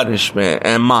your punishment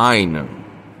and mine.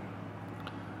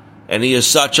 And he is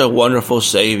such a wonderful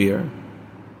Savior.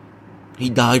 He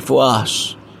died for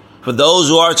us, for those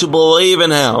who are to believe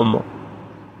in him.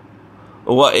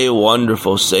 What a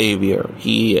wonderful Savior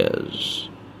he is.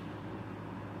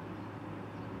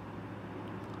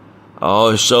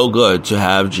 Oh, it's so good to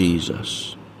have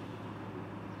Jesus.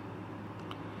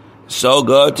 So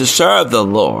good to serve the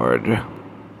Lord.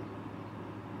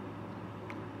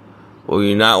 Will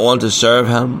you not want to serve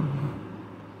him?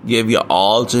 Give your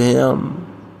all to him?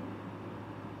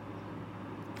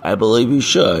 I believe you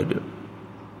should.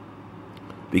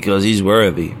 Because he's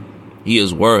worthy. He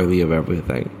is worthy of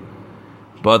everything.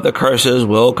 But the curses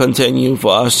will continue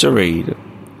for us to read.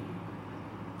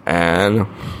 And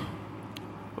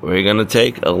we're going to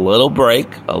take a little break,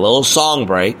 a little song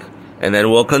break, and then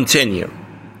we'll continue.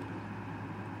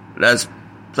 Let's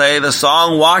play the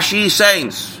song Wash Ye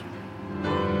Saints.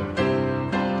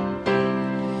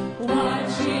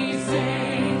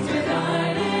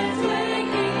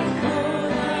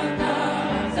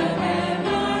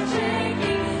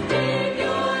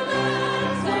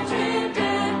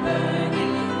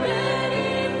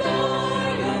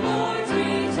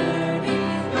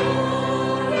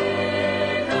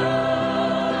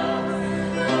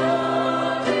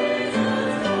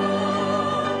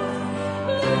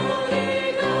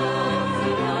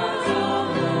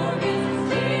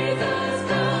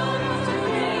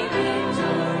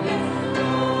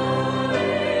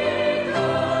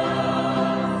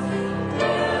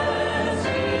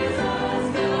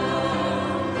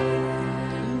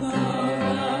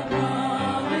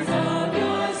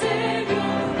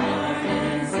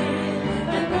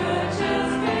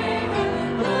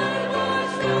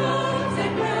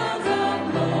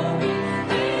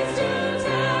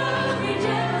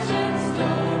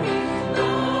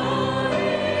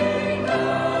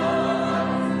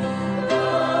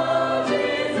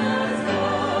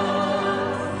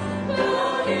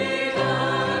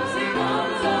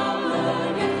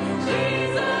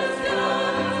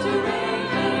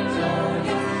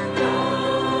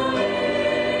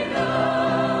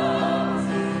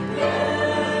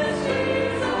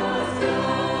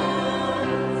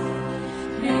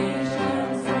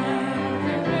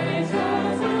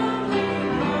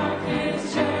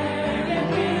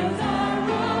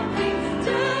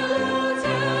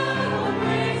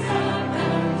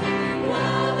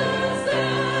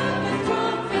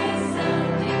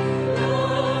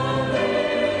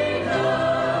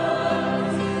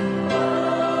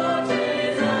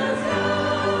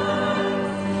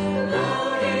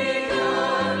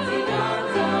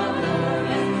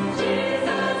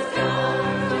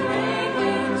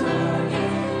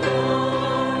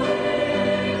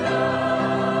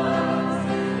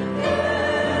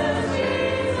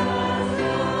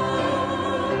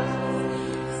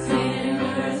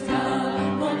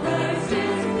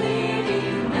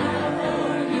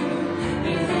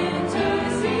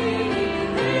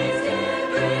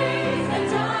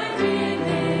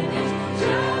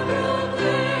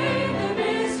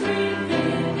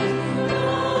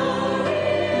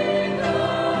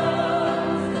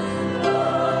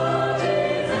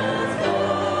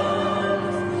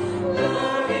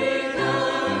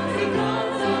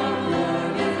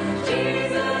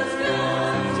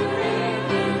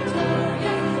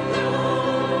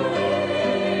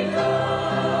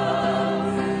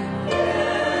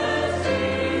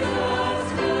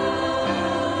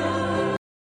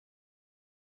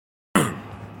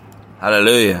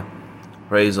 Hallelujah.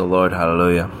 Praise the Lord.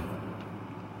 Hallelujah.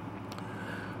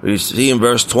 We see in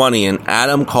verse 20, and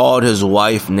Adam called his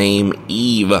wife name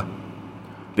Eve,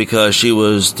 because she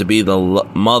was to be the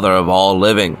mother of all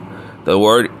living. The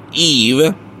word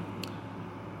Eve,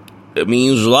 it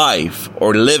means life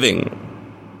or living.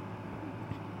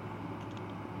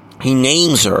 He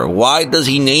names her. Why does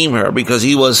he name her? Because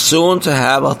he was soon to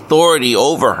have authority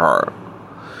over her.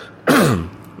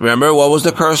 Remember, what was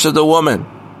the curse of the woman?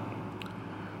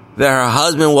 That her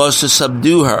husband was to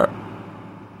subdue her.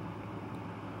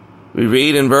 We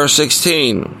read in verse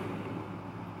 16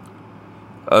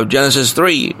 of Genesis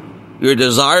 3, your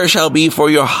desire shall be for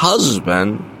your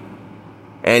husband,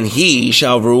 and he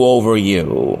shall rule over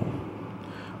you.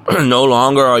 No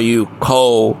longer are you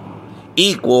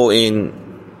co-equal in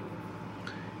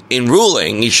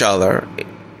ruling each other.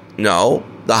 No,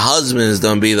 the husband is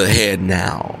going to be the head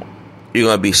now. You're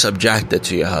going to be subjected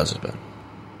to your husband.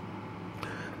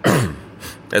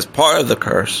 As part of the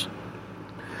curse.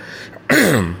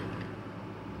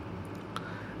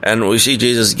 And we see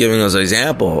Jesus giving us an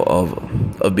example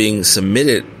of being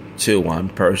submitted to one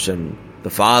person, the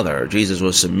Father. Jesus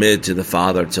was submitted to the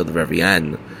Father till the very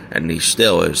end, and he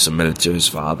still is submitted to his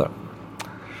Father.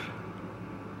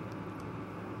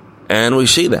 And we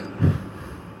see that.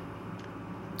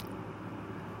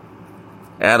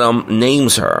 Adam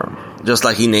names her, just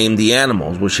like he named the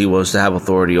animals, which he was to have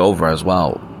authority over as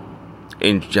well,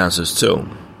 in Genesis 2.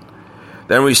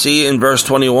 Then we see in verse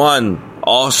 21,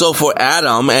 also for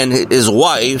Adam and his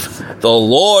wife, the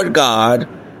Lord God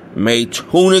made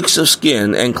tunics of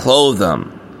skin and clothed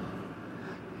them.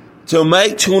 To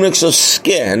make tunics of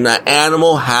skin, an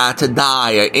animal had to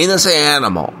die, an innocent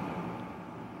animal.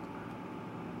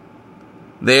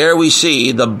 There we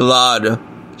see the blood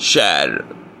shed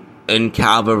on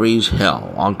Calvary's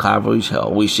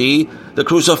Hill. We see the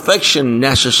crucifixion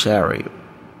necessary. It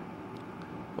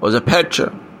was a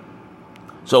picture.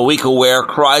 So we could wear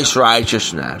Christ's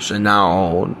righteousness and our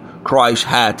own. Christ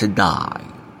had to die.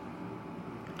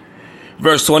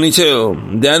 Verse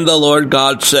 22, then the Lord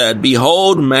God said,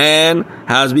 behold, man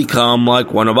has become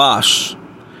like one of us,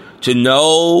 to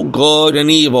know good and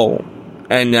evil.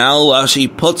 And now lest he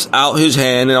puts out his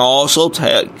hand and also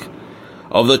take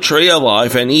of the tree of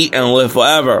life and eat and live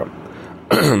forever.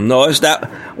 Notice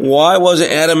that, why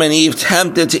wasn't Adam and Eve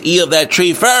tempted to eat of that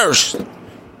tree first?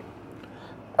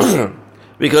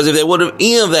 Because if they would have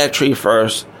eaten of that tree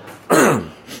first,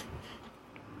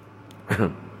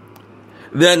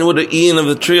 then would have eaten of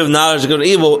the tree of knowledge of good and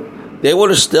evil, they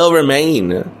would have still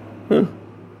remained.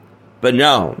 But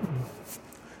no.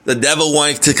 The devil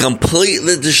wanted to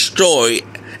completely destroy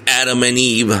Adam and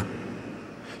Eve.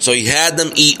 So he had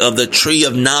them eat of the tree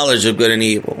of knowledge of good and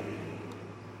evil.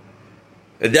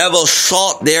 The devil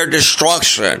sought their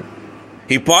destruction.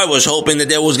 He probably was hoping that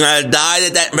they was going to die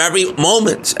at that very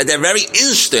moment, at that very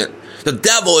instant. The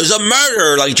devil is a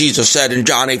murderer, like Jesus said in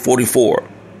John 8:44.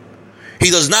 He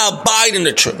does not abide in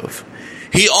the truth.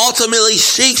 He ultimately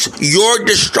seeks your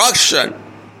destruction.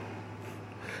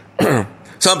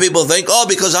 Some people think,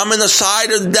 because I'm in the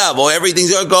side of the devil, everything's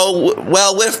going to go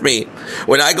well with me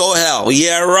when I go to hell.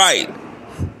 Yeah, right.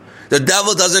 The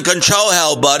devil doesn't control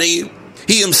hell, buddy.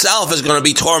 He himself is going to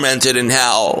be tormented in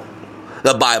hell,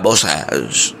 the Bible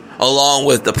says, along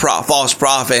with the false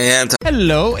prophet and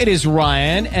Hello, it is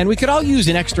Ryan, and we could all use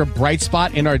an extra bright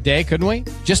spot in our day, couldn't we?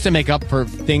 Just to make up for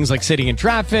things like sitting in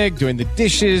traffic, doing the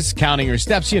dishes, counting your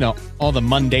steps, all the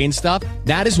mundane stuff.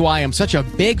 That is why I'm such a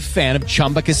big fan of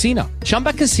Chumba Casino.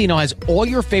 Chumba Casino has all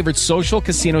your favorite social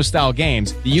casino-style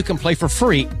games that you can play for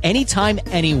free anytime,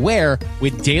 anywhere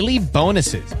with daily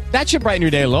bonuses. That should brighten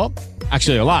your day a little.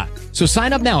 Actually, a lot. So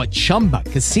sign up now at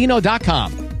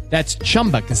ChumbaCasino.com. That's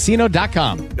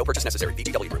ChumbaCasino.com. No purchase necessary.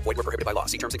 VGW Group. Void where prohibited by law.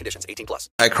 See terms and conditions. 18+.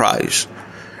 By Christ.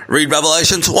 Read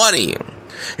Revelation 20.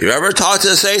 If you ever talk to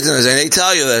the Satanists and they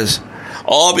tell you this,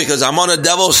 because I'm on the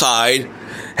devil's side,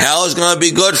 hell is going to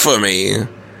be good for me.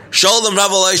 Show them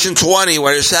Revelation 20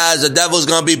 where it says the devil's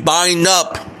going to be bound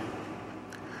up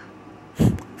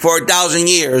for 1,000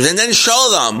 years. And then show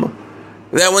them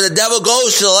that when the devil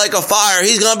goes to the lake of fire,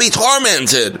 he's going to be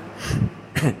tormented.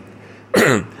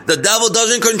 The devil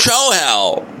doesn't control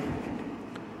hell.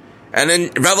 And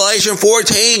in Revelation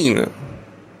 14,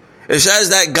 it says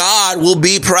that God will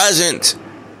be present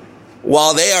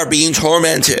while they are being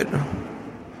tormented.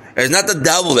 It's not the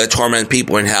devil that torments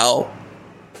people in hell.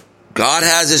 God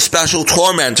has his special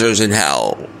tormentors in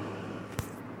hell.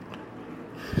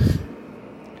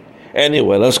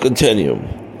 Anyway, let's continue.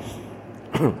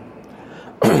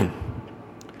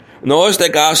 Notice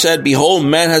that God said, behold,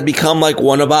 man has become like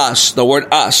one of us. The word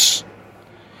us.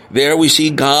 There we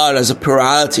see God as a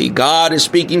plurality. God is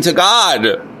speaking to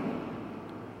God.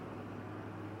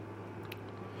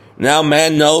 Now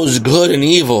man knows good and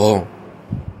evil.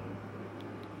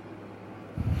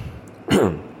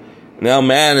 Now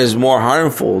man is more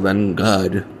harmful than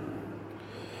good.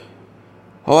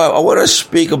 I want to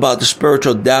speak about the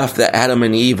spiritual death that Adam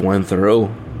and Eve went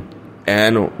through.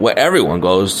 And what everyone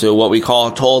goes to, what we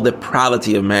call total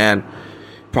depravity of man.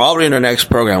 Probably in the next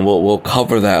program, we'll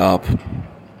cover that up.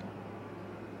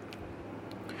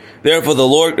 Therefore the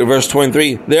Lord, verse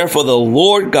 23, therefore the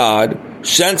Lord God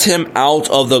sent him out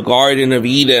of the Garden of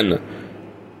Eden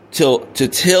to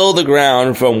till the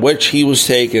ground from which he was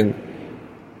taken.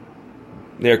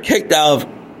 They're kicked out of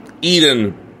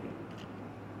Eden.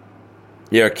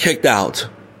 They are kicked out.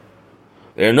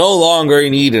 They're no longer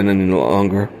in Eden any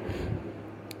longer.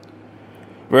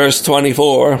 Verse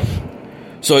 24,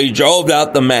 so he drove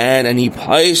out the man, and he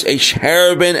placed a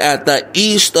cherubim at the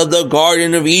east of the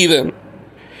Garden of Eden,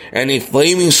 and a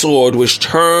flaming sword which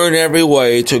turned every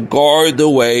way to guard the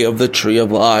way of the tree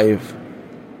of life.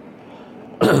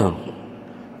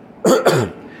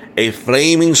 A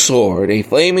flaming sword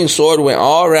went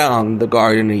all around the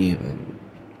Garden of Eden.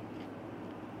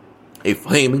 A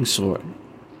flaming sword.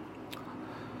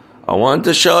 I want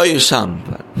to show you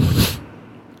something.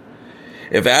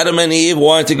 If Adam and Eve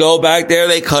wanted to go back there,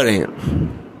 they couldn't.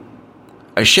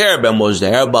 A cherubim was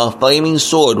there, but a flaming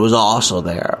sword was also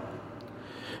there.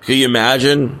 Can you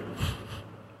imagine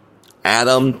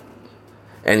Adam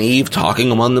and Eve talking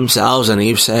among themselves, and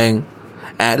Eve saying,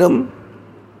 Adam,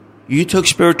 you took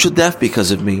spiritual death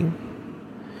because of me.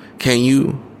 Can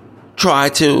you try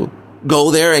to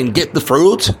go there and get the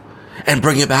fruit and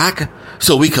bring it back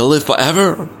so we can live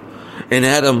forever? And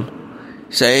Adam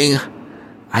saying,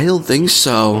 I don't think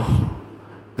so.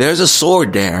 There's a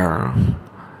sword there.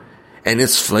 and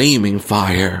its flaming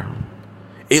fire.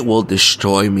 It will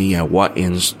destroy me at what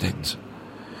instant?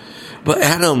 But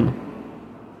Adam,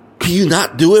 can you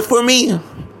not do it for me?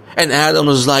 And Adam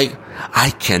was like, I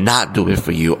cannot do it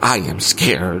for you. I am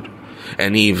scared.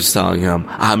 And Eve's telling him,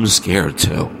 I'm scared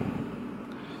too.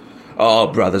 Oh,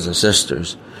 brothers and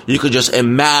sisters, you could just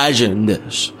imagine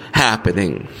this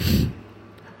happening.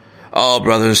 Oh,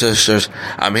 brothers and sisters,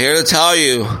 I'm here to tell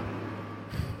you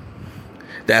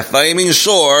that flaming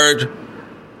sword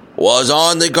was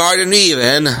on the Garden of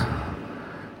Eden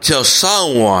till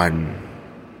someone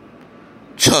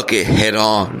took it head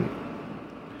on.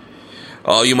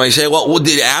 Oh, you might say, well,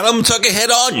 did Adam took it head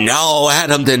on? No,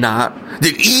 Adam did not.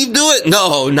 Did Eve do it?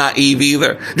 No, not Eve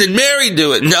either. Did Mary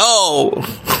do it? No.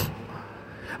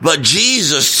 But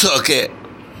Jesus took it.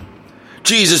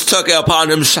 Jesus took it upon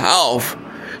himself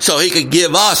so he could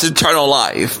give us eternal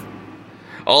life.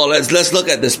 Oh, let's look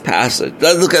at this passage.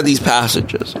 Let's look at these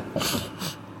passages.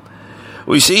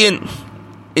 We see in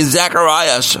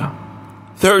Zechariah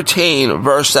 13,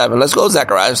 verse 7. Let's go to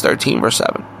Zechariah 13, verse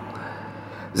 7.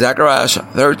 Zechariah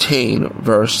 13,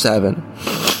 verse 7.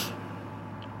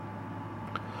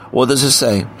 What does it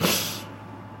say?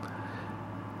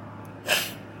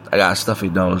 I got a stuffy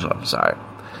nose. I'm sorry.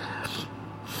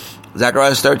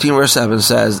 Zechariah 13, verse 7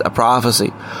 says, a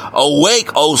prophecy.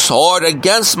 Awake, O sword,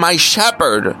 against my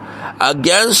shepherd,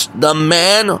 against the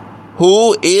man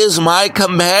who is my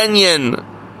companion,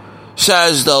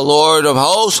 says the Lord of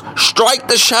hosts. Strike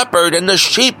the shepherd, and the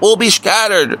sheep will be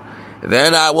scattered.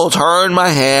 Then I will turn my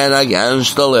hand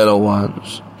against the little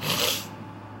ones.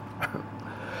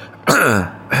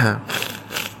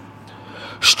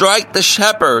 Strike the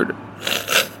shepherd.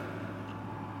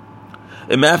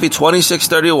 In Matthew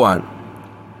 26:31,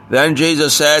 then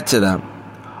Jesus said to them,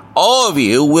 all of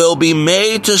you will be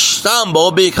made to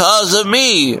stumble because of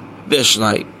me this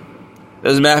night.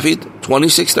 This is Matthew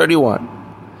 26:31.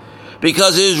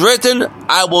 Because it is written,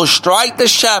 I will strike the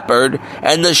shepherd,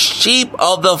 and the sheep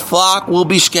of the flock will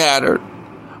be scattered.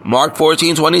 Mark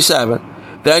 14:27.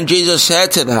 Then Jesus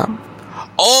said to them,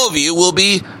 all of you will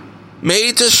be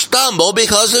made to stumble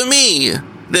because of me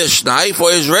this night, for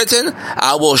it is written,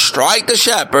 I will strike the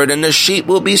shepherd, and the sheep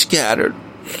will be scattered.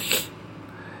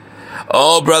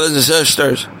 Oh, brothers and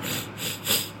sisters,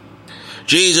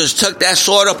 Jesus took that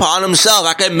sword upon himself.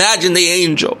 I can imagine the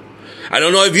angel. I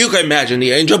don't know if you can imagine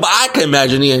the angel, but I can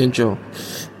imagine the angel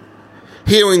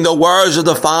hearing the words of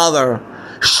the Father,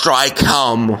 strike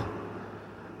him.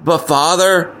 But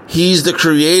Father, he's the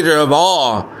creator of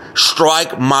all.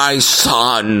 Strike my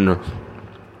son.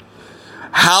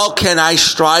 How can I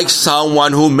strike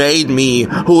someone who made me,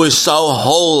 who is so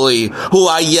holy, who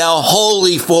I yell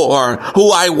holy for,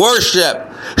 who I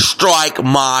worship? Strike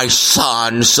my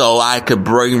son so I could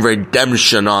bring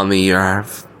redemption on the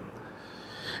earth.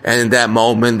 And in that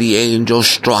moment, the angel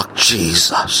struck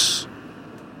Jesus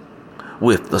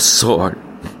with the sword.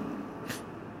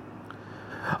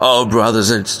 Oh,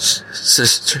 brothers and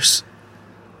sisters,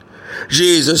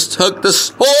 Jesus took the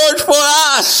sword for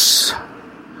us.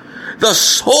 The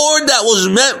sword that was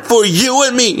meant for you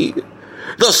and me.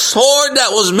 The sword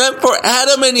that was meant for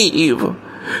Adam and Eve.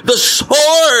 The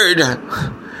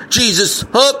sword Jesus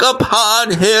took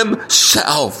upon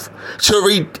himself to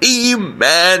redeem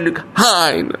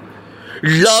mankind.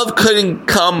 Love couldn't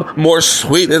come more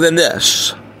sweeter than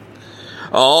this.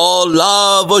 Oh,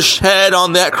 love was shed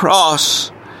on that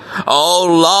cross. Oh,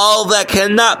 love that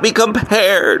cannot be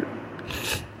compared.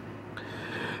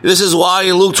 This is why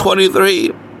in Luke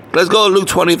 23, let's go to Luke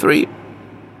 23.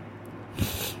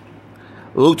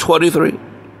 Luke 23.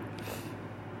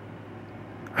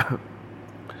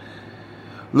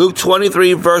 Luke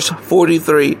 23, verse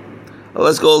 43.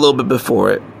 Let's go a little bit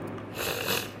before it.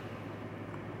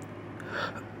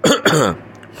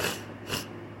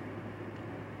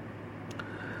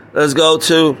 Let's go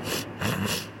to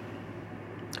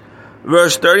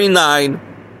verse 39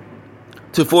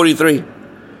 to 43.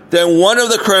 Then one of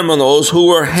the criminals who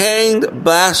were hanged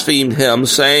blasphemed him,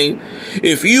 saying,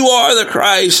 if you are the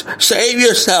Christ, save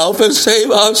yourself and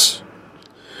save us.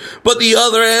 But the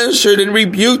other answered and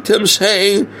rebuked him,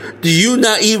 saying, do you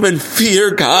not even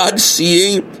fear God,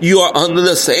 seeing you are under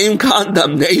the same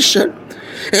condemnation?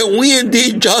 And we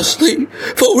indeed justly,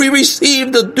 for we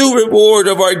receive the due reward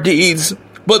of our deeds.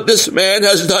 But this man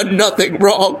has done nothing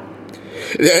wrong.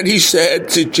 Then he said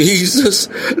to Jesus,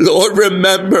 Lord,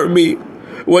 remember me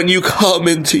when you come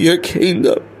into your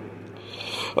kingdom.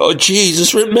 Oh,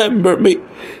 Jesus, remember me.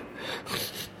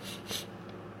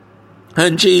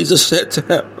 And Jesus said to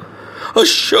him, oh,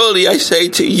 surely I say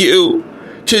to you,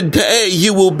 today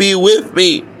you will be with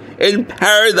me in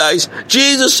paradise.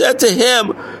 Jesus said to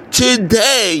him,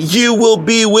 Today you will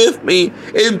be with me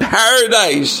in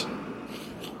paradise.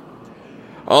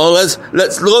 Oh, let's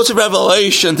go to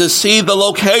Revelation to see the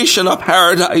location of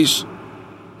paradise.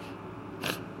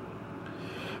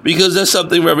 Because that's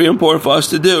something very important for us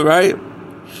to do, right?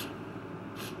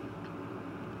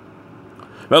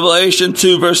 Revelation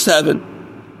 2 verse 7.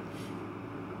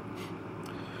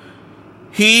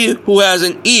 He who has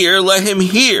an ear, let him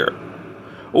hear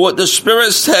what the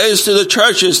Spirit says to the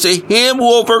churches. To him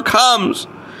who overcomes,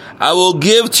 I will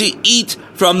give to eat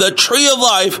from the tree of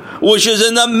life, which is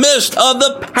in the midst of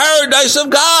the paradise of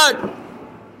God.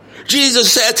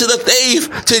 Jesus said to the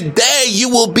thief, today you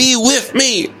will be with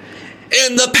me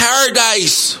in the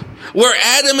paradise where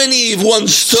Adam and Eve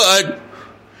once stood.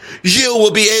 You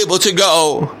will be able to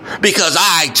go because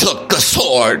I took the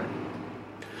sword.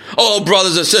 Oh,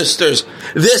 brothers and sisters,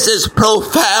 this is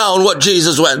profound what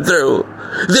Jesus went through.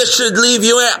 This should leave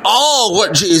you at all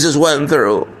what Jesus went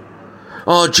through.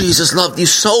 Oh, Jesus loved you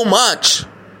so much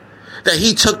that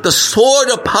he took the sword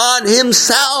upon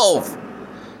himself.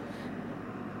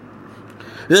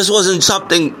 This wasn't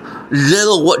something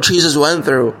little what Jesus went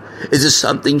through. It is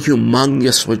something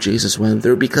humongous what Jesus went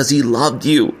through because he loved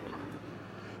you.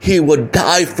 He would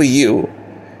die for you,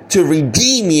 to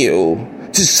redeem you,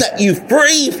 to set you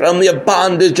free from the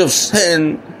bondage of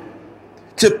sin,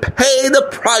 to pay the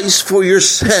price for your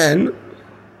sin.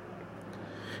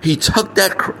 He took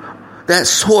that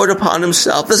sword upon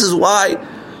himself. This is why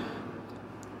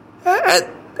at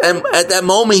that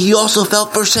moment he also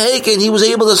felt forsaken. He was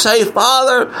able to say,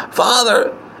 Father,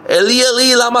 Father, Eli,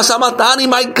 Eli, lama sabachthani,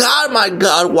 my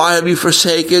God, why have you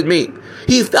forsaken me?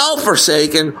 He felt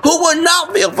forsaken. Who would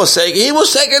not feel forsaken? He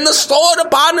was taking the sword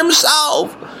upon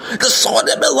himself. The sword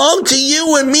that belonged to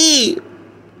you and me.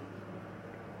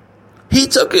 He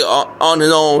took it on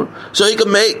his own so he could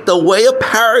make the way of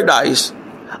paradise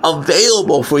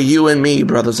available for you and me,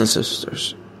 brothers and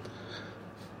sisters.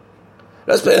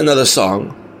 Let's play another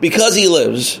song. Because he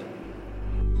lives.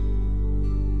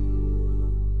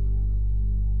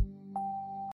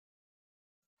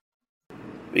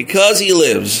 Because he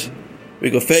lives, we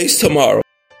can face tomorrow.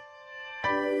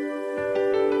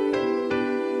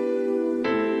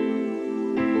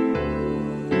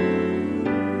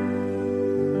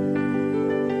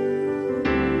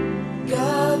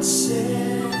 God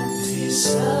sent his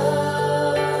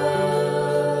son.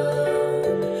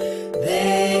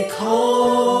 They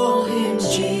call him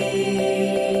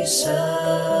Jesus.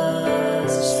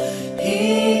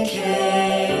 He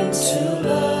came to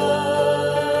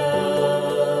love,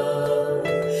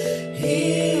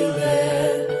 heal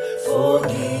and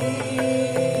forgive.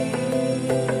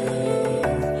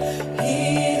 He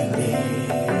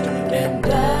lived and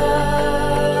died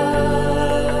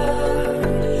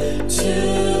to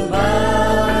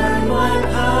buy my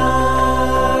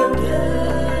pardon.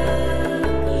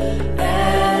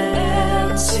 An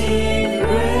empty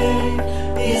grave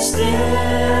is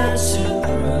there to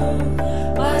prove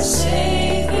my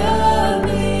Savior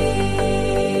lives.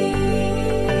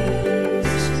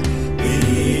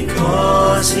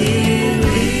 Because he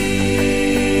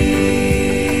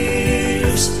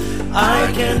lives,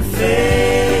 I can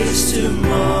face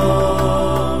tomorrow.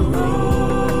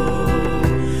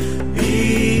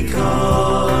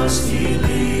 Because he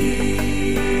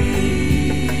lives,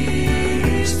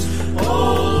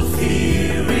 all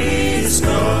fear is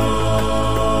gone.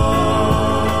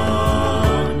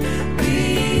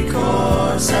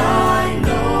 Because I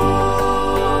know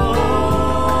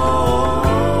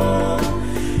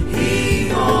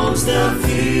he owns the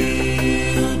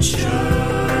future,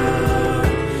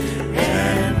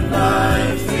 and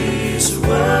life is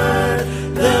worth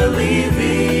the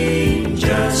living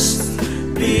just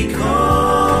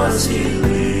because he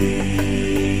lives.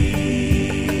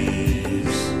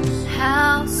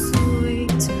 How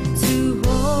sweet to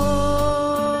hold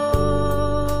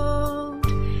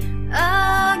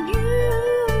a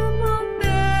newborn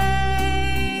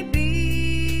baby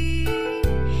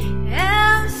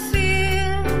and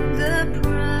feel the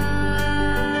pride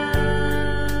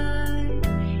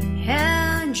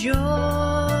and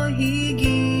joy he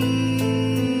gives.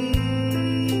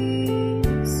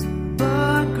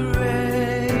 But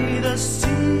greater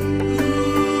still,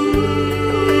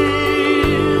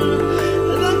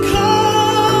 the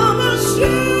common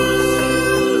student,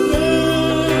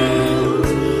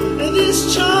 this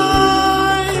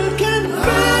child can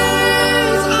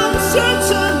face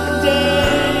uncertain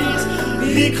days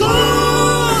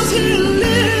because he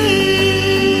lives.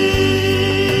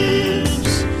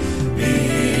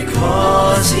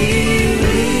 Because he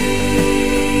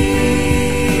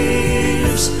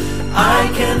lives, I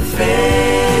can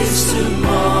face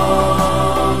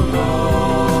tomorrow.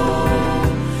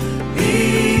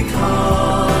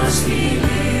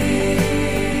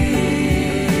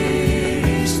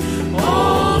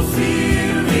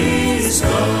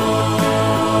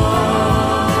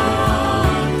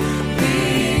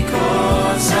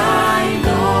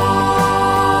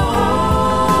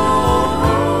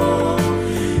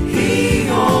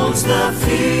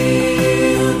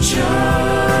 future,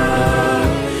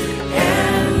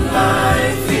 and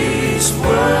life is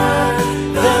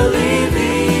worth the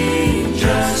living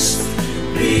just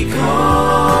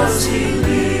because He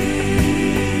lives.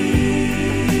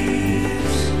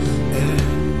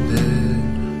 And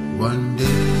then one day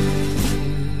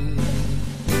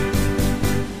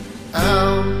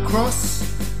I'll cross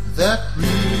that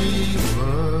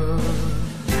river,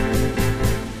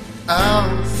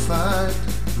 I'll fight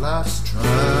life's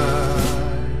trials,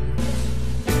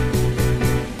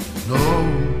 no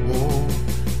war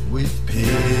with pain.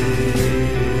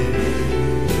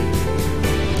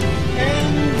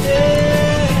 And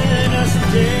then as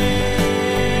death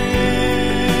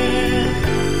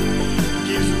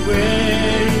gives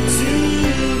way to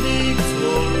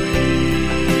victory,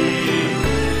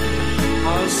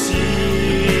 I'll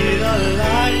see the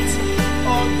light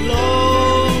of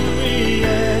glory,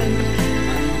 and I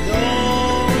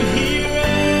know He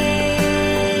reigns.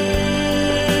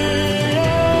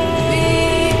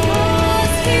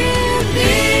 Because He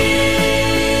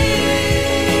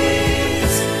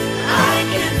lives, I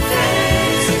can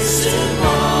face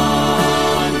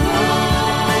tomorrow.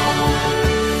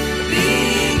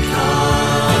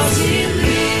 Because He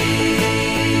lives,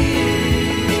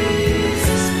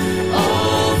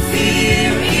 all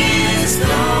fear is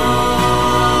gone.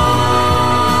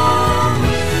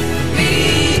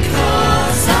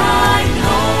 Because I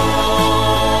know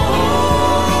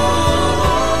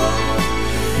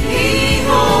He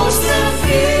holds the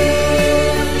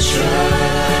future,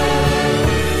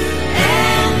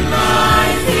 and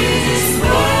life is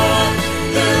worth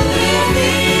the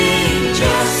living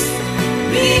just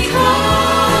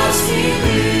because He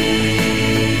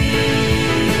lives.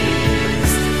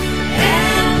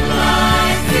 And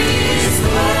life is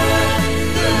worth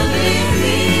the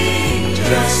living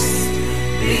just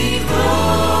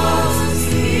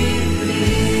because He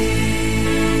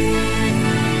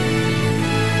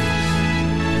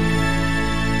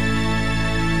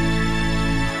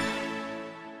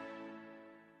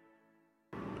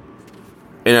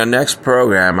In our next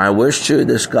program, I wish to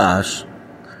discuss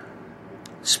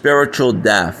spiritual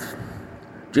death.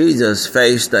 Jesus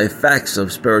faced the effects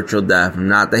of spiritual death.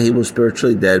 Not that He was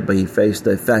spiritually dead, but He faced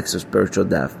the effects of spiritual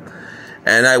death.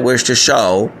 And I wish to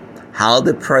show how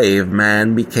depraved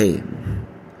man became.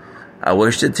 I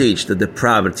wish to teach the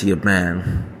depravity of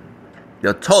man.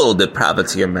 The total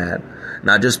depravity of man.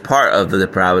 Not just part of the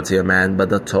depravity of man, but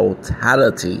the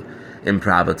totality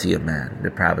depravity of man.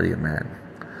 Depravity of man.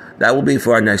 That will be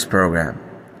for our next program.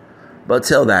 But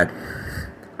till that,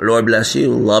 Lord bless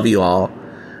you, love you all,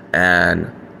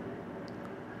 and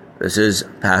this is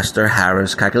Pastor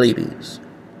Harris Kakoulides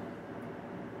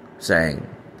saying,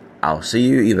 I'll see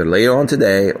you either later on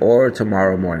today or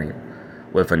tomorrow morning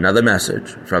with another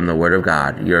message from the Word of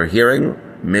God. You're hearing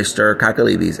Mr.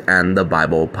 Kakoulides and the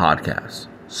Bible Podcast.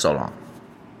 So long.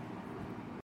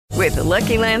 With the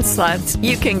Lucky Land Slots,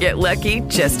 you can get lucky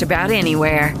just about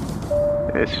anywhere.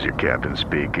 This is your captain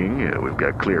speaking. We've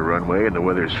got clear runway and the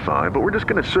weather's fine, but we're just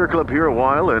going to circle up here a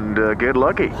while and get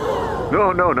lucky.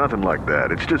 No, nothing like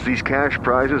that. It's just these cash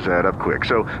prizes add up quick.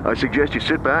 So I suggest you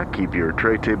sit back, keep your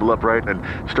tray table upright, and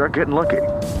start getting lucky.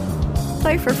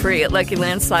 Play for free at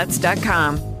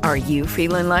LuckyLandSlots.com. Are you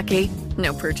feeling lucky?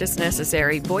 No purchase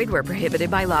necessary. Void where prohibited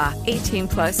by law.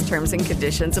 18+ terms and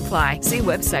conditions apply. See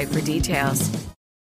website for details.